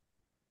time,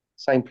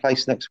 same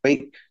place next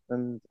week,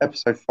 and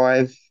episode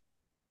 5.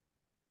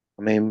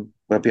 I mean,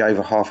 we'll be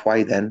over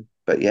halfway then.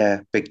 But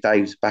yeah, Big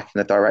Dave's back in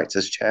the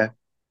director's chair.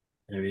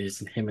 There he is,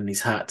 him and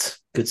his hat.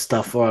 Good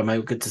stuff. All right,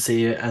 mate. Good to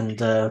see you, and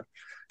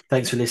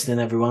thanks for listening,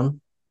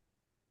 everyone.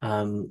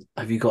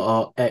 Have you got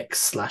our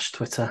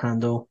X/Twitter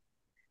handle?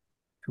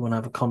 If you want to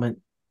have a comment,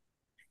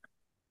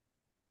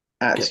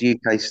 At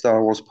UK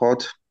Star Wars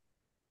Pod.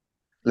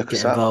 Look get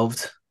us up.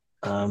 involved.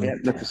 Yeah,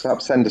 look us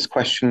up. Send us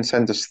questions.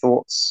 Send us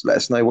thoughts. Let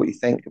us know what you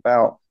think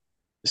about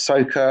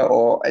Ahsoka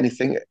or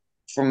anything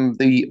from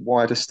the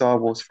wider Star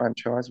Wars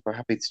franchise. We're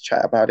happy to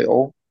chat about it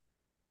all.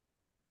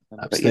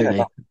 Absolutely.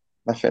 But yeah,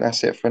 I think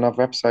that's it for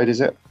another episode,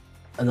 is it?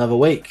 Another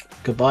week.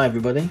 Goodbye,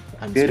 everybody.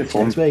 And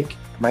Beautiful. Next week.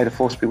 May the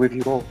force be with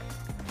you all.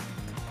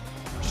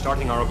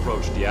 Starting our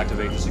approach,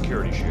 deactivate the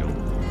security shield.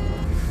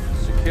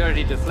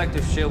 Security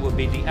deflective shield will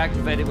be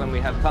deactivated when we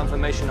have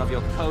confirmation of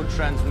your code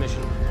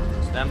transmission.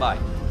 Stand by.